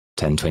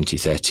 10, 20,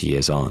 30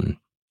 years on.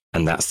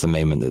 And that's the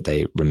moment that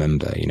they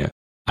remember. You know,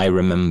 I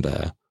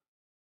remember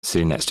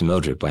sitting next to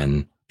Mildred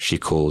when she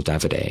called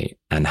Davide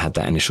and had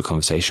that initial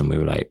conversation. We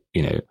were like,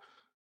 you know,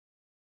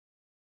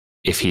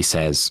 if he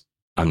says,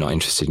 I'm not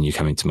interested in you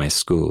coming to my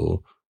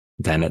school,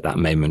 then at that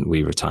moment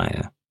we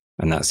retire.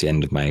 And that's the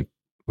end of my,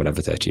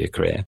 whatever, 30-year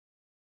career.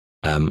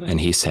 And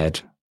he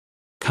said,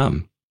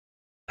 come.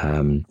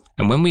 And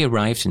when we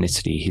arrived in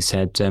Italy, he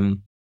said,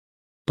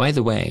 by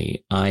the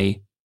way,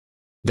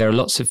 there are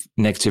lots of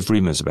negative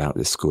rumors about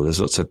this school.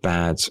 There's lots of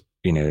bad,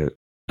 you know,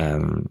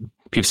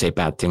 people say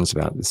bad things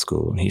about this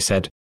school. And he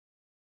said,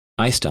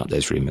 I start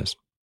those rumors.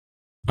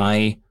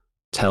 I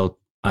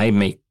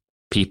make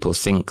people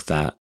think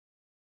that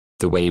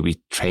the way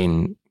we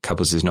train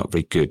couples is not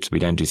very good. We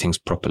don't do things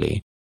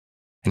properly.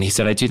 And he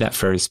said, I do that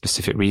for a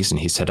specific reason.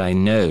 He said, I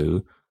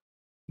know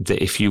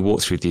that if you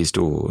walk through these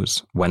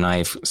doors, when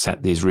I've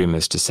set these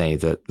rumors to say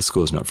that the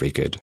school's not very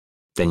good,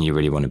 then you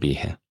really want to be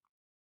here.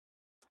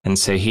 And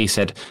so he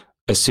said,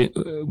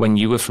 when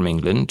you were from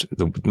England,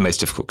 the most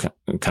difficult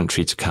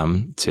country to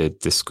come to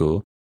this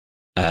school,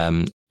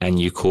 and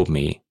you called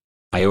me,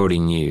 I already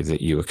knew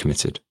that you were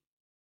committed.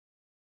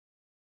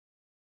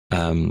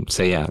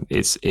 So yeah,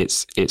 it's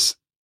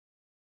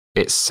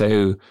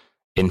so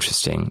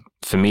interesting.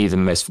 For me,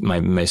 my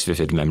most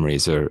vivid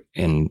memories are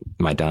in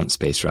my dance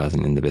space rather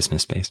than in the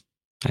business space,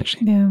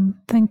 actually. Yeah,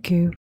 thank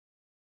you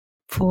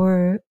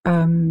for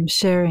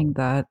sharing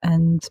that.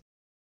 And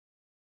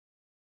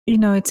you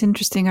know, it's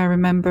interesting. I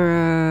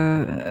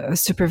remember a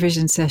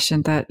supervision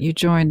session that you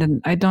joined,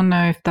 and I don't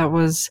know if that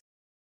was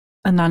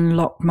an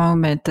unlock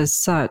moment as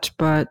such,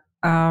 but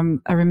I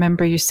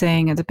remember you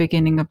saying at the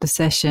beginning of the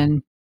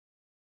session,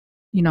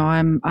 you know,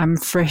 I'm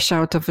fresh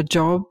out of a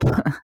job.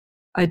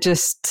 I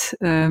just,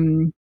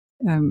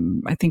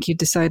 I think you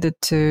decided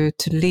to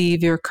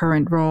leave your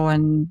current role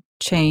and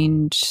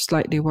change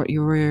slightly what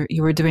you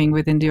were doing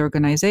within the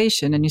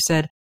organization. And you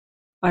said,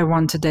 I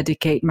want to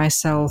dedicate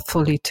myself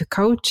fully to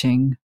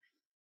coaching.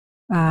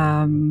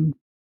 And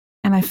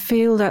I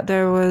feel that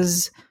there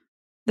was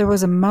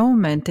a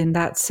moment in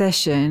that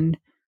session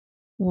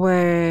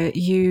where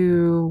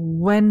you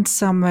went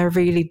somewhere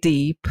really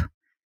deep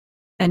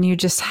and you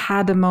just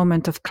had a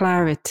moment of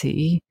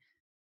clarity,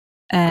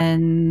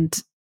 and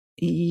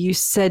you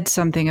said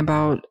something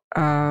about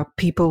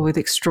people with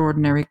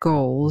extraordinary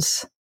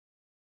goals.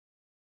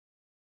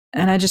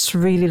 And I just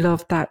really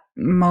loved that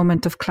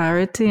moment of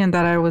clarity and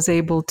that I was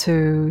able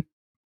to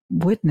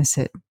witness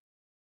it.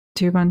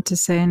 Do you want to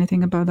say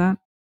anything about that?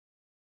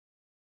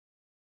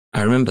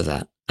 I remember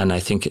that. And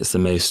I think it's the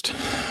most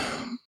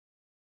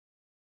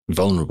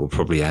vulnerable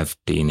probably I've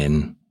been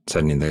in,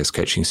 certainly in those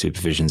coaching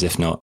supervisions, if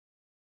not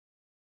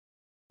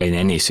in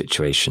any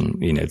situation.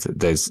 You know,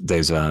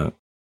 those are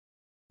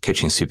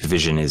coaching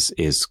supervision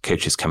is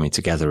coaches coming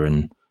together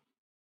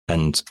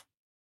and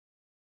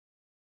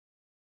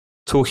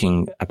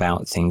talking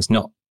about things,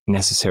 not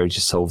necessarily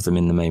to solve them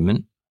in the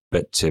moment,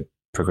 but to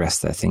progress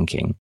their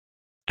thinking.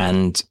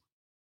 And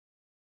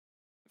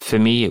for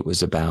me, it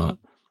was about,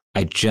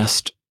 I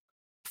just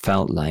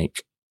felt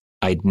like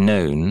I'd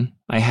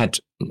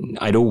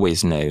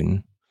always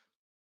known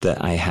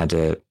that I had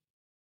a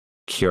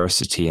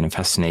curiosity and a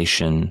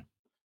fascination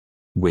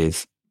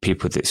with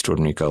people with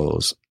extraordinary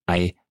goals.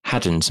 I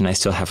hadn't, and I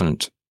still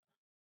haven't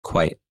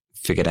quite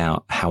figured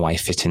out how I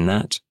fit in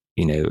that,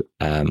 you know,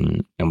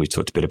 and we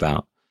talked a bit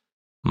about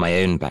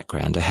my own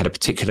background. I had a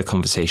particular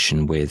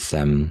conversation with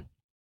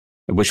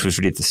which was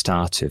really the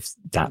start of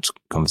that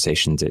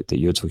conversation that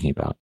you're talking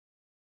about.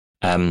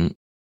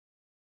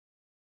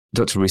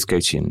 Dr. Ruth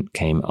Gautian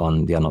came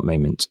on The Unlocked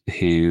Moment,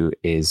 who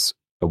is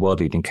a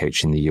world-leading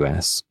coach in the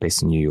US,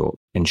 based in New York.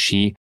 And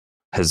she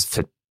has,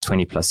 for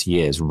 20 plus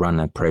years,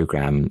 run a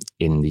program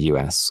in the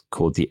US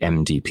called the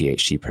MD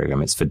PhD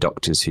program. It's for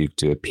doctors who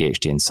do a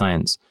PhD in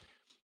science.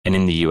 And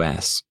in the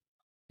US,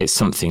 it's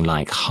something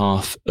like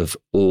half of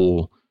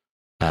all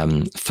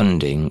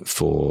funding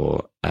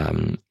for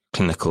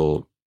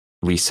clinical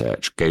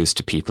research goes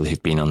to people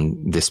who've been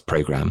on this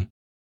program.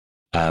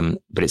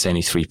 But it's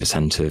only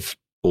 3% of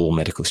all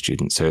medical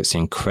students. So it's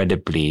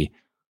incredibly,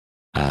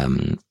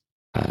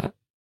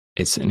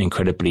 it's an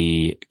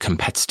incredibly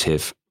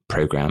competitive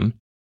program.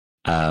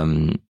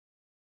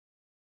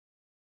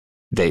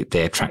 They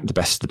attract the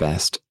best of the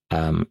best.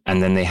 And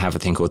then they have a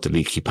thing called the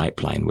leaky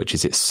pipeline, which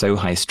is it's so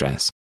high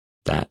stress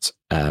that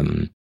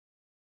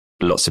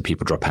lots of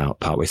people drop out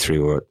partway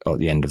through or at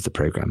the end of the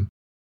program.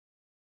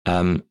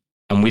 And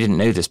we didn't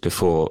know this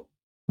before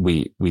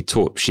we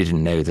talked. She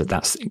didn't know that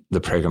that's the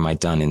program I'd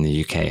done in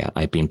the UK.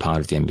 I'd been part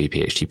of the MB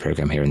PhD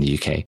program here in the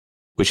UK,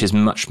 which is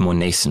much more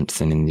nascent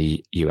than in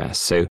the US.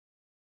 So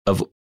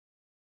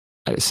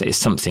it's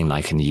something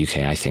like in the UK,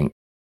 I think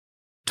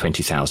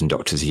 20,000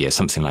 doctors a year,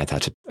 something like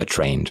that are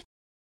trained.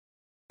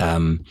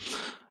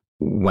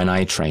 When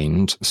I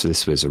trained, so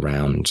this was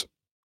around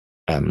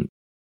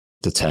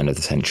the turn of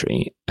the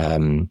century,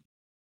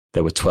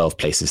 there were 12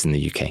 places in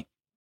the UK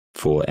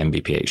for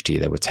MB PhD.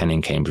 There were 10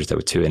 in Cambridge, there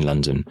were 2 in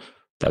London.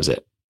 That was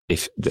it.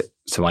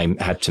 So I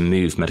had to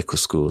move medical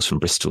schools from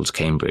Bristol to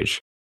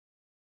Cambridge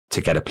to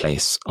get a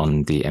place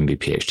on the MB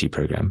PhD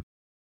program.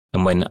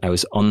 And when I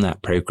was on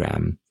that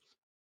program,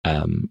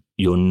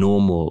 your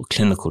normal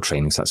clinical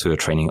training, so that's where you're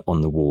training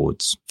on the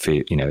wards for,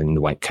 in the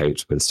white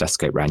coat with a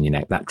stethoscope around your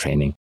neck, that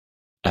training.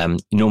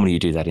 Normally you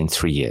do that in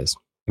 3 years.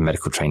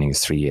 Medical training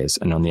is 3 years.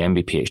 And on the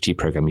MB PhD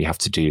program, you have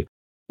to do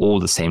all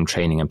the same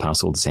training and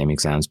pass all the same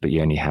exams, but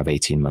you only have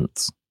 18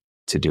 months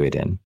to do it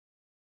in.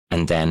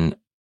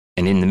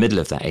 And in the middle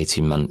of that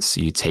 18 months,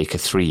 you take a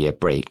 3-year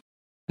break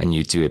and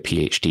you do a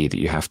PhD that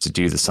you have to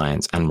do the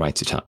science and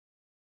write it up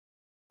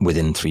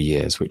within 3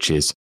 years, which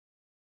is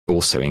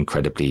also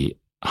incredibly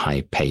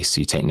high pace.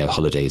 So you take no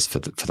holidays for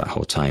that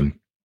whole time.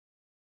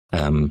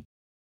 And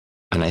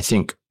I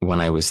think when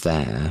I was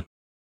there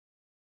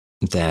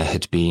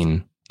had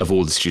been, of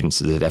all the students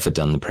that had ever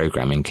done the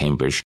program in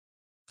Cambridge,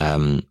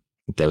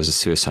 there was a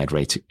suicide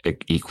rate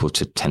equal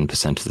to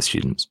 10% of the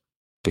students,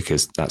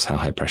 because that's how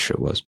high pressure it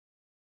was.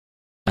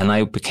 And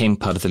I became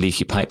part of the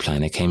leaky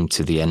pipeline. I came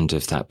to the end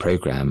of that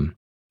program,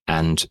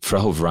 and for a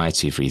whole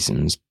variety of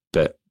reasons,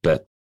 but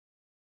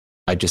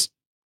I just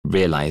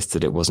realized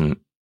that it wasn't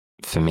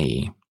for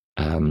me.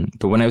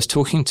 But when I was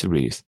talking to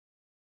Ruth,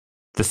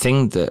 the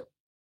thing that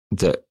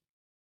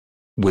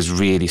was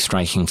really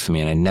striking for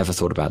me, and I never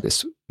thought about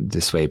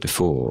this way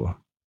before,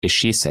 is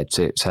she said,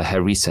 so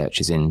her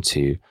research is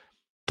into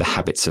the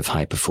habits of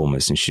high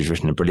performers, and she's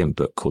written a brilliant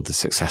book called The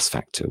Success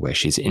Factor, where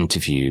she's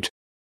interviewed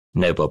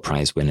Nobel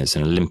Prize winners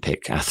and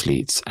Olympic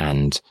athletes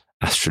and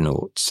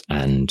astronauts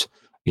and,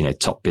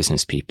 top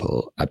business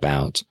people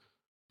about,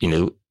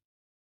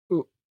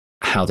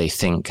 how they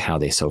think, how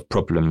they solve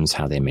problems,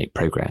 how they make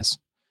progress.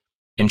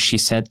 And she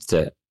said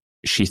that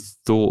she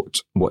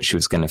thought what she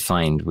was going to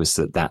find was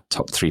that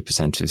top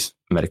 3% of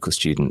medical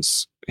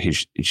students who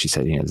she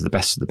said, the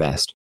best of the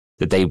best,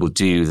 that they will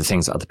do the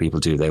things that other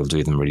people do, they will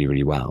do them really,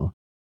 really well.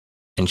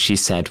 And she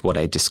said, what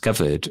I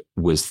discovered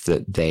was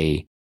that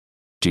they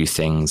do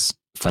things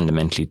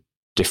fundamentally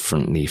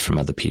differently from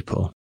other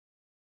people.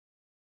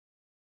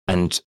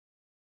 And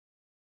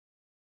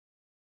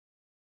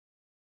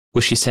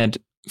she said,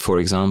 for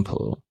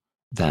example,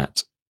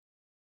 that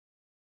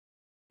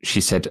she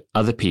said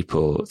other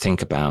people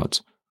think about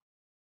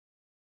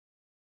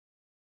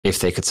if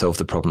they could solve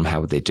the problem,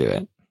 how would they do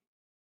it?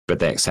 But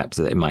they accept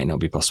that it might not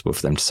be possible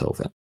for them to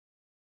solve it.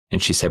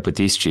 And she said with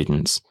these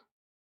students,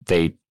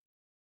 they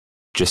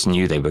just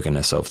knew they were going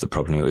to solve the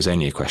problem. It was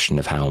only a question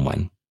of how and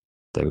when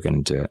they were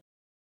going to do it.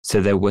 So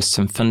there were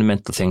some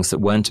fundamental things that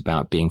weren't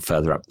about being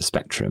further up the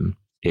spectrum.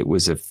 It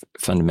was a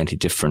fundamentally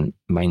different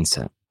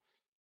mindset.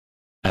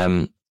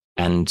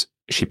 And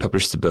she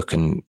published the book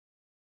and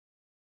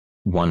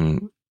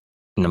won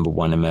number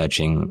 1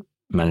 emerging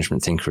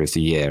management thinker of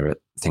the year at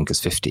Thinkers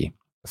 50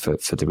 for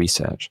the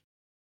research.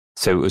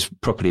 So it was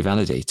properly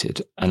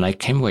validated. And I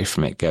came away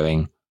from it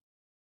going,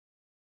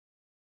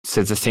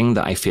 so the thing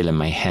that I feel in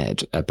my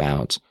head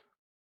about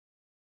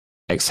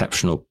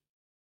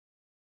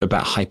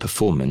about high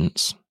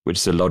performance, which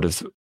is a lot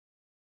of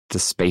the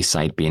space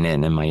I'd been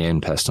in my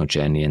own personal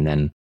journey, and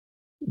then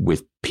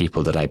with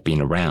people that I'd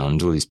been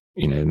around, all these,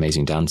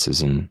 amazing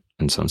dancers and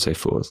so on and so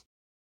forth.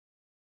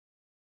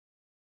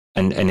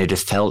 And it had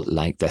felt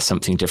like there's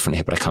something different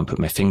here, but I can't put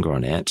my finger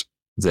on it,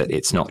 that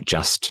it's not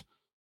just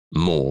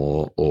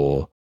more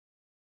or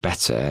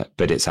better,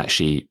 but it's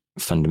actually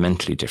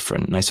fundamentally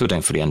different. And I still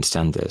don't fully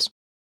understand this.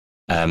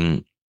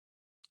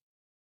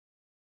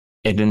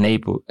 It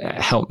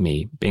helped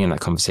me, being in that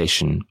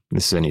conversation,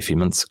 this was only a few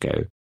months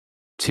ago,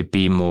 to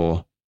be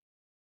more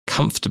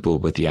comfortable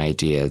with the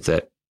idea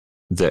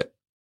that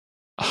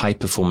high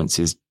performance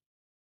is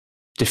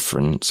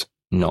different,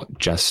 not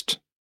just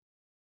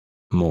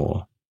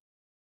more.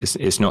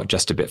 It's not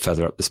just a bit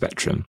further up the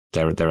spectrum.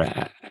 There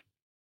are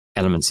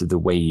elements of the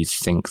way you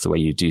think, the way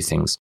you do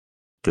things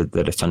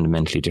that are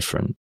fundamentally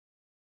different.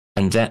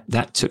 And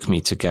that took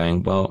me to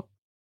going, well,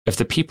 of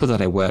the people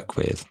that I work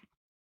with,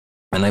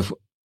 and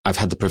I've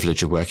had the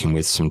privilege of working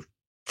with some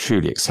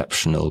truly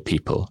exceptional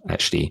people,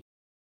 actually,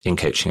 in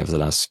coaching over the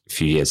last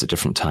few years at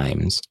different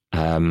times.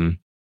 Some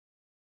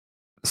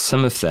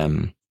of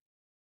them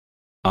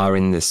are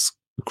in this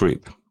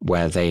group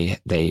where they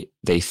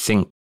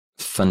think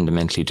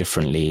fundamentally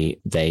differently.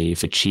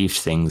 They've achieved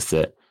things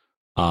that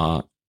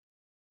are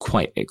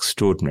quite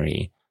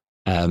extraordinary.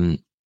 And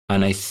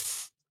I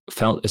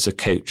felt as a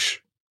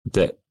coach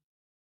that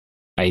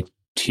I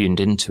tuned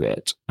into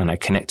it and I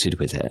connected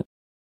with it.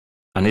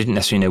 And I didn't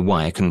necessarily know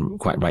why. I couldn't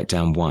quite write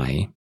down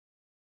why.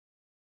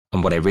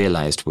 And what I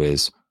realized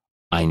was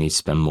I need to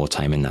spend more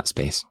time in that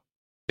space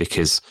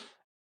because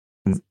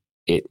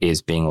it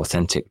is being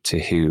authentic to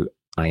who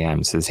I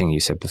am. So the thing you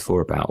said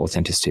before about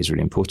authenticity is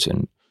really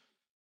important.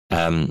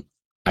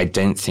 I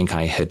don't think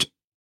I had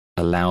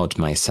allowed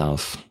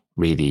myself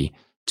really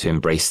to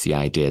embrace the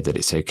idea that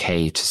it's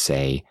okay to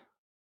say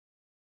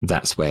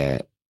that's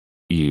where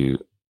you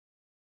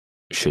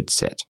should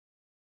sit.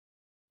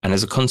 And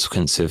as a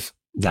consequence of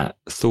that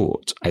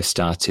thought, I've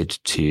started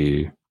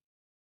to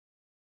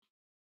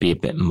be a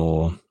bit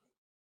more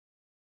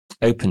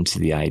open to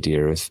the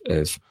idea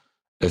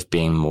of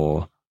being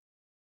more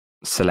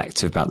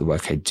selective about the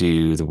work I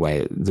do, the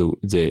way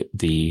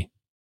the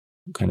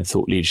kind of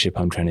thought leadership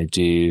I'm trying to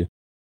do,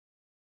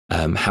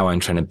 how I'm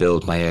trying to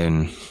build my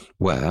own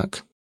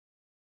work.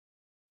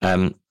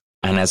 And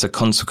as a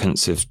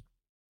consequence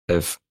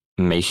of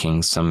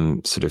making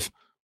some sort of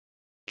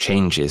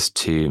changes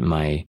to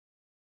my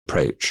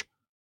approach,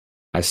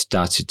 I've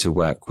started to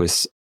work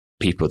with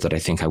people that I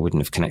think I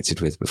wouldn't have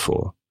connected with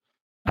before.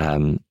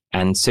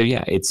 And so,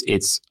 yeah,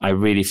 I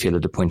really feel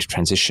at a point of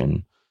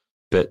transition,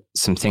 but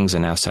some things are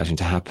now starting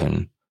to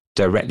happen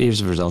directly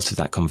as a result of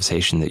that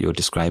conversation that you're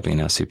describing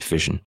in our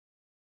supervision.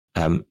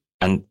 And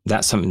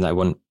that's something that I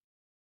want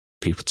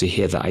people to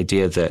hear, the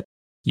idea that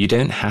you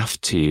don't have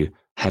to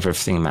have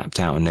everything mapped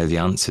out and know the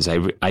answers.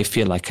 I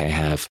feel like I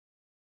have.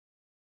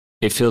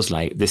 It feels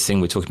like this thing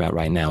we're talking about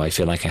right now, I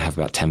feel like I have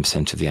about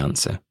 10% of the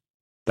answer.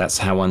 That's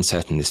how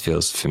uncertain this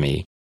feels for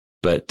me.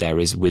 But there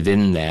is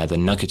within there the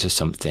nugget of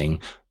something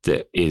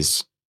that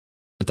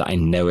I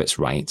know it's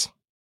right.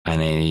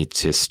 And I need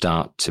to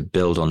start to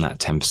build on that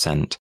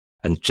 10%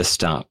 and just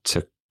start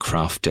to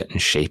craft it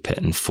and shape it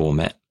and form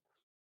it.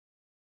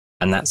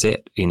 And that's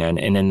it, and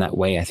in that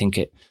way, I think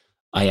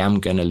I am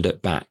going to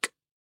look back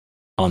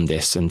on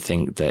this and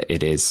think that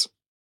it is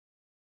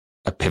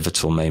a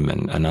pivotal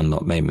moment, an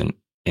unlock moment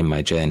in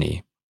my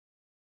journey.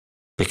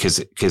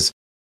 Because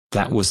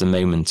that was the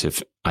moment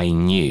of, I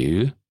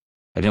didn't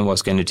know what I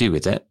was going to do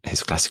with it,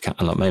 his classic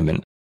unlock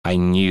moment. I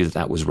knew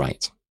that was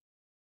right.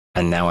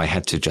 And now I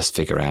had to just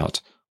figure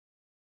out,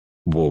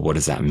 well, what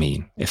does that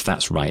mean? If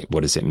that's right,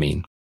 what does it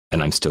mean?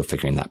 And I'm still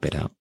figuring that bit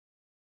out.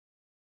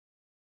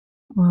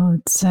 Well,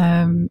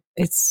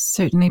 it's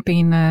certainly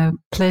been a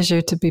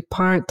pleasure to be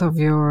part of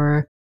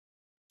your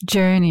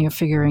journey of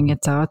figuring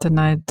it out. And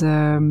I'd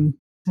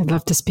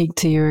love to speak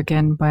to you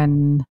again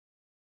when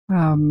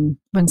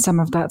some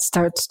of that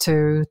starts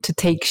to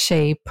take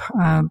shape.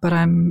 But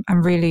I'm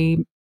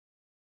really,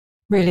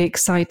 really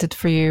excited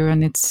for you.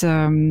 And it's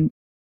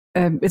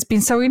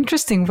been so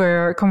interesting where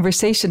our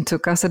conversation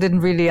took us. I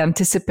didn't really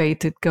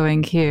anticipate it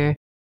going here.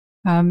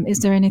 Is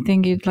there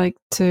anything you'd like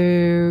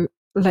to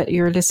let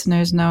your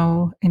listeners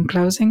know in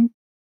closing?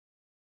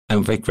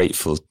 I'm very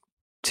grateful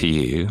to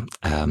you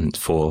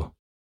for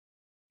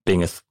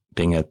being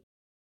a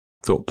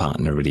thought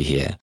partner really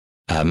here.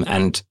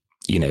 And,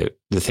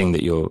 the thing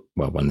that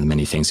one of the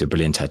many things you're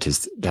brilliant at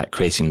is that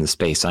creating the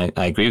space. I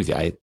agree with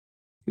you.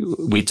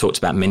 We talked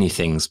about many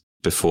things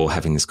before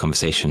having this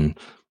conversation,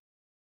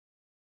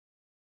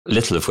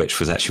 little of which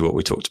was actually what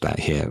we talked about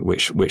here,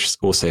 which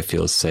also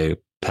feels so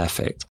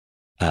perfect.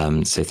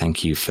 So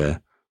thank you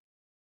for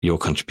your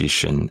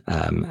contribution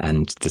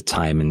and the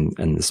time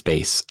and the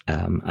space.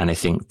 And I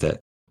think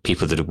that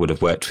people that would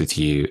have worked with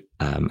you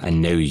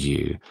and know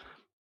you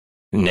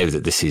know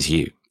that this is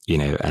you,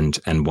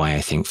 and why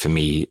I think for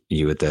me,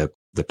 you were the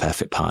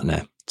perfect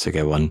partner to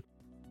go on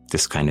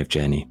this kind of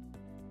journey.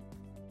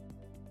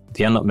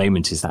 The unlock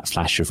moment is that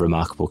flash of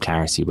remarkable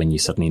clarity when you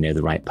suddenly know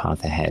the right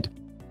path ahead.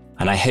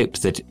 And I hope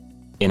that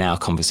in our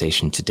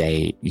conversation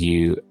today,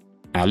 you,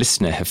 our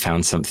listener, have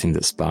found something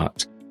that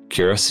sparked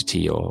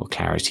curiosity or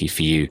clarity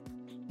for you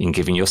in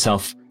giving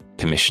yourself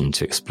permission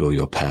to explore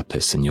your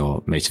purpose and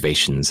your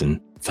motivations and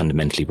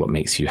fundamentally what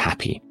makes you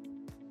happy.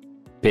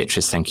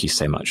 Beatrice, thank you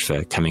so much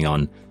for coming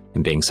on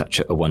and being such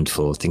a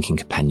wonderful thinking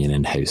companion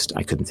and host.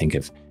 I couldn't think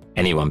of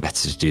anyone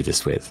better to do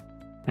this with.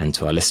 And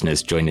to our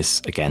listeners, join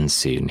us again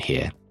soon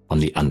here on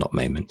The Unlock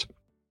Moment.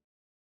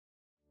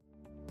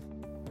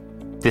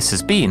 This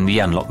has been The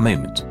Unlock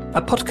Moment,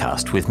 a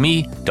podcast with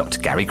me, Dr.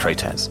 Gary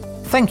Crotaz.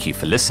 Thank you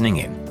for listening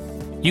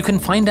in. You can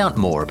find out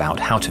more about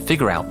how to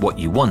figure out what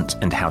you want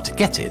and how to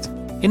get it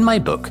in my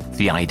book,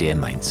 The Idea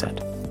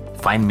Mindset.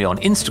 Find me on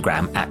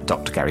Instagram at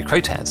Dr. Gary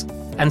Crotaz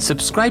and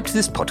subscribe to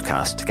this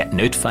podcast to get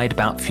notified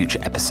about future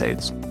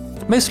episodes.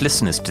 Most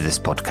listeners to this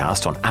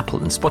podcast on Apple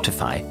and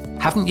Spotify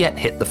haven't yet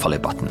hit the follow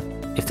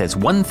button. If there's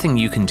one thing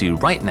you can do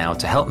right now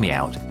to help me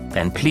out,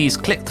 then please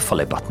click the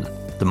follow button.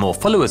 The more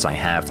followers I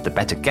have, the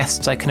better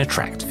guests I can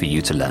attract for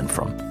you to learn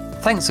from.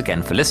 Thanks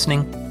again for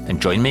listening,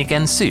 and join me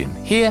again soon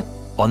here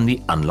on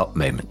The Unlock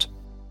Moment.